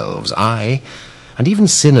ourselves, aye, and even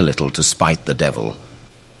sin a little to spite the devil.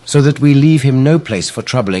 so that we leave him no place for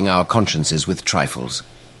troubling our consciences with trifles.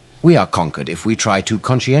 We are conquered if we try too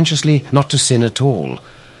conscientiously not to sin at all.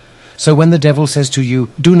 So when the devil says to you,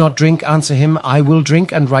 "Do not drink," answer him, "I will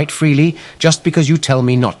drink and right freely, just because you tell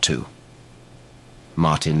me not to."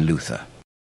 Martin Luther.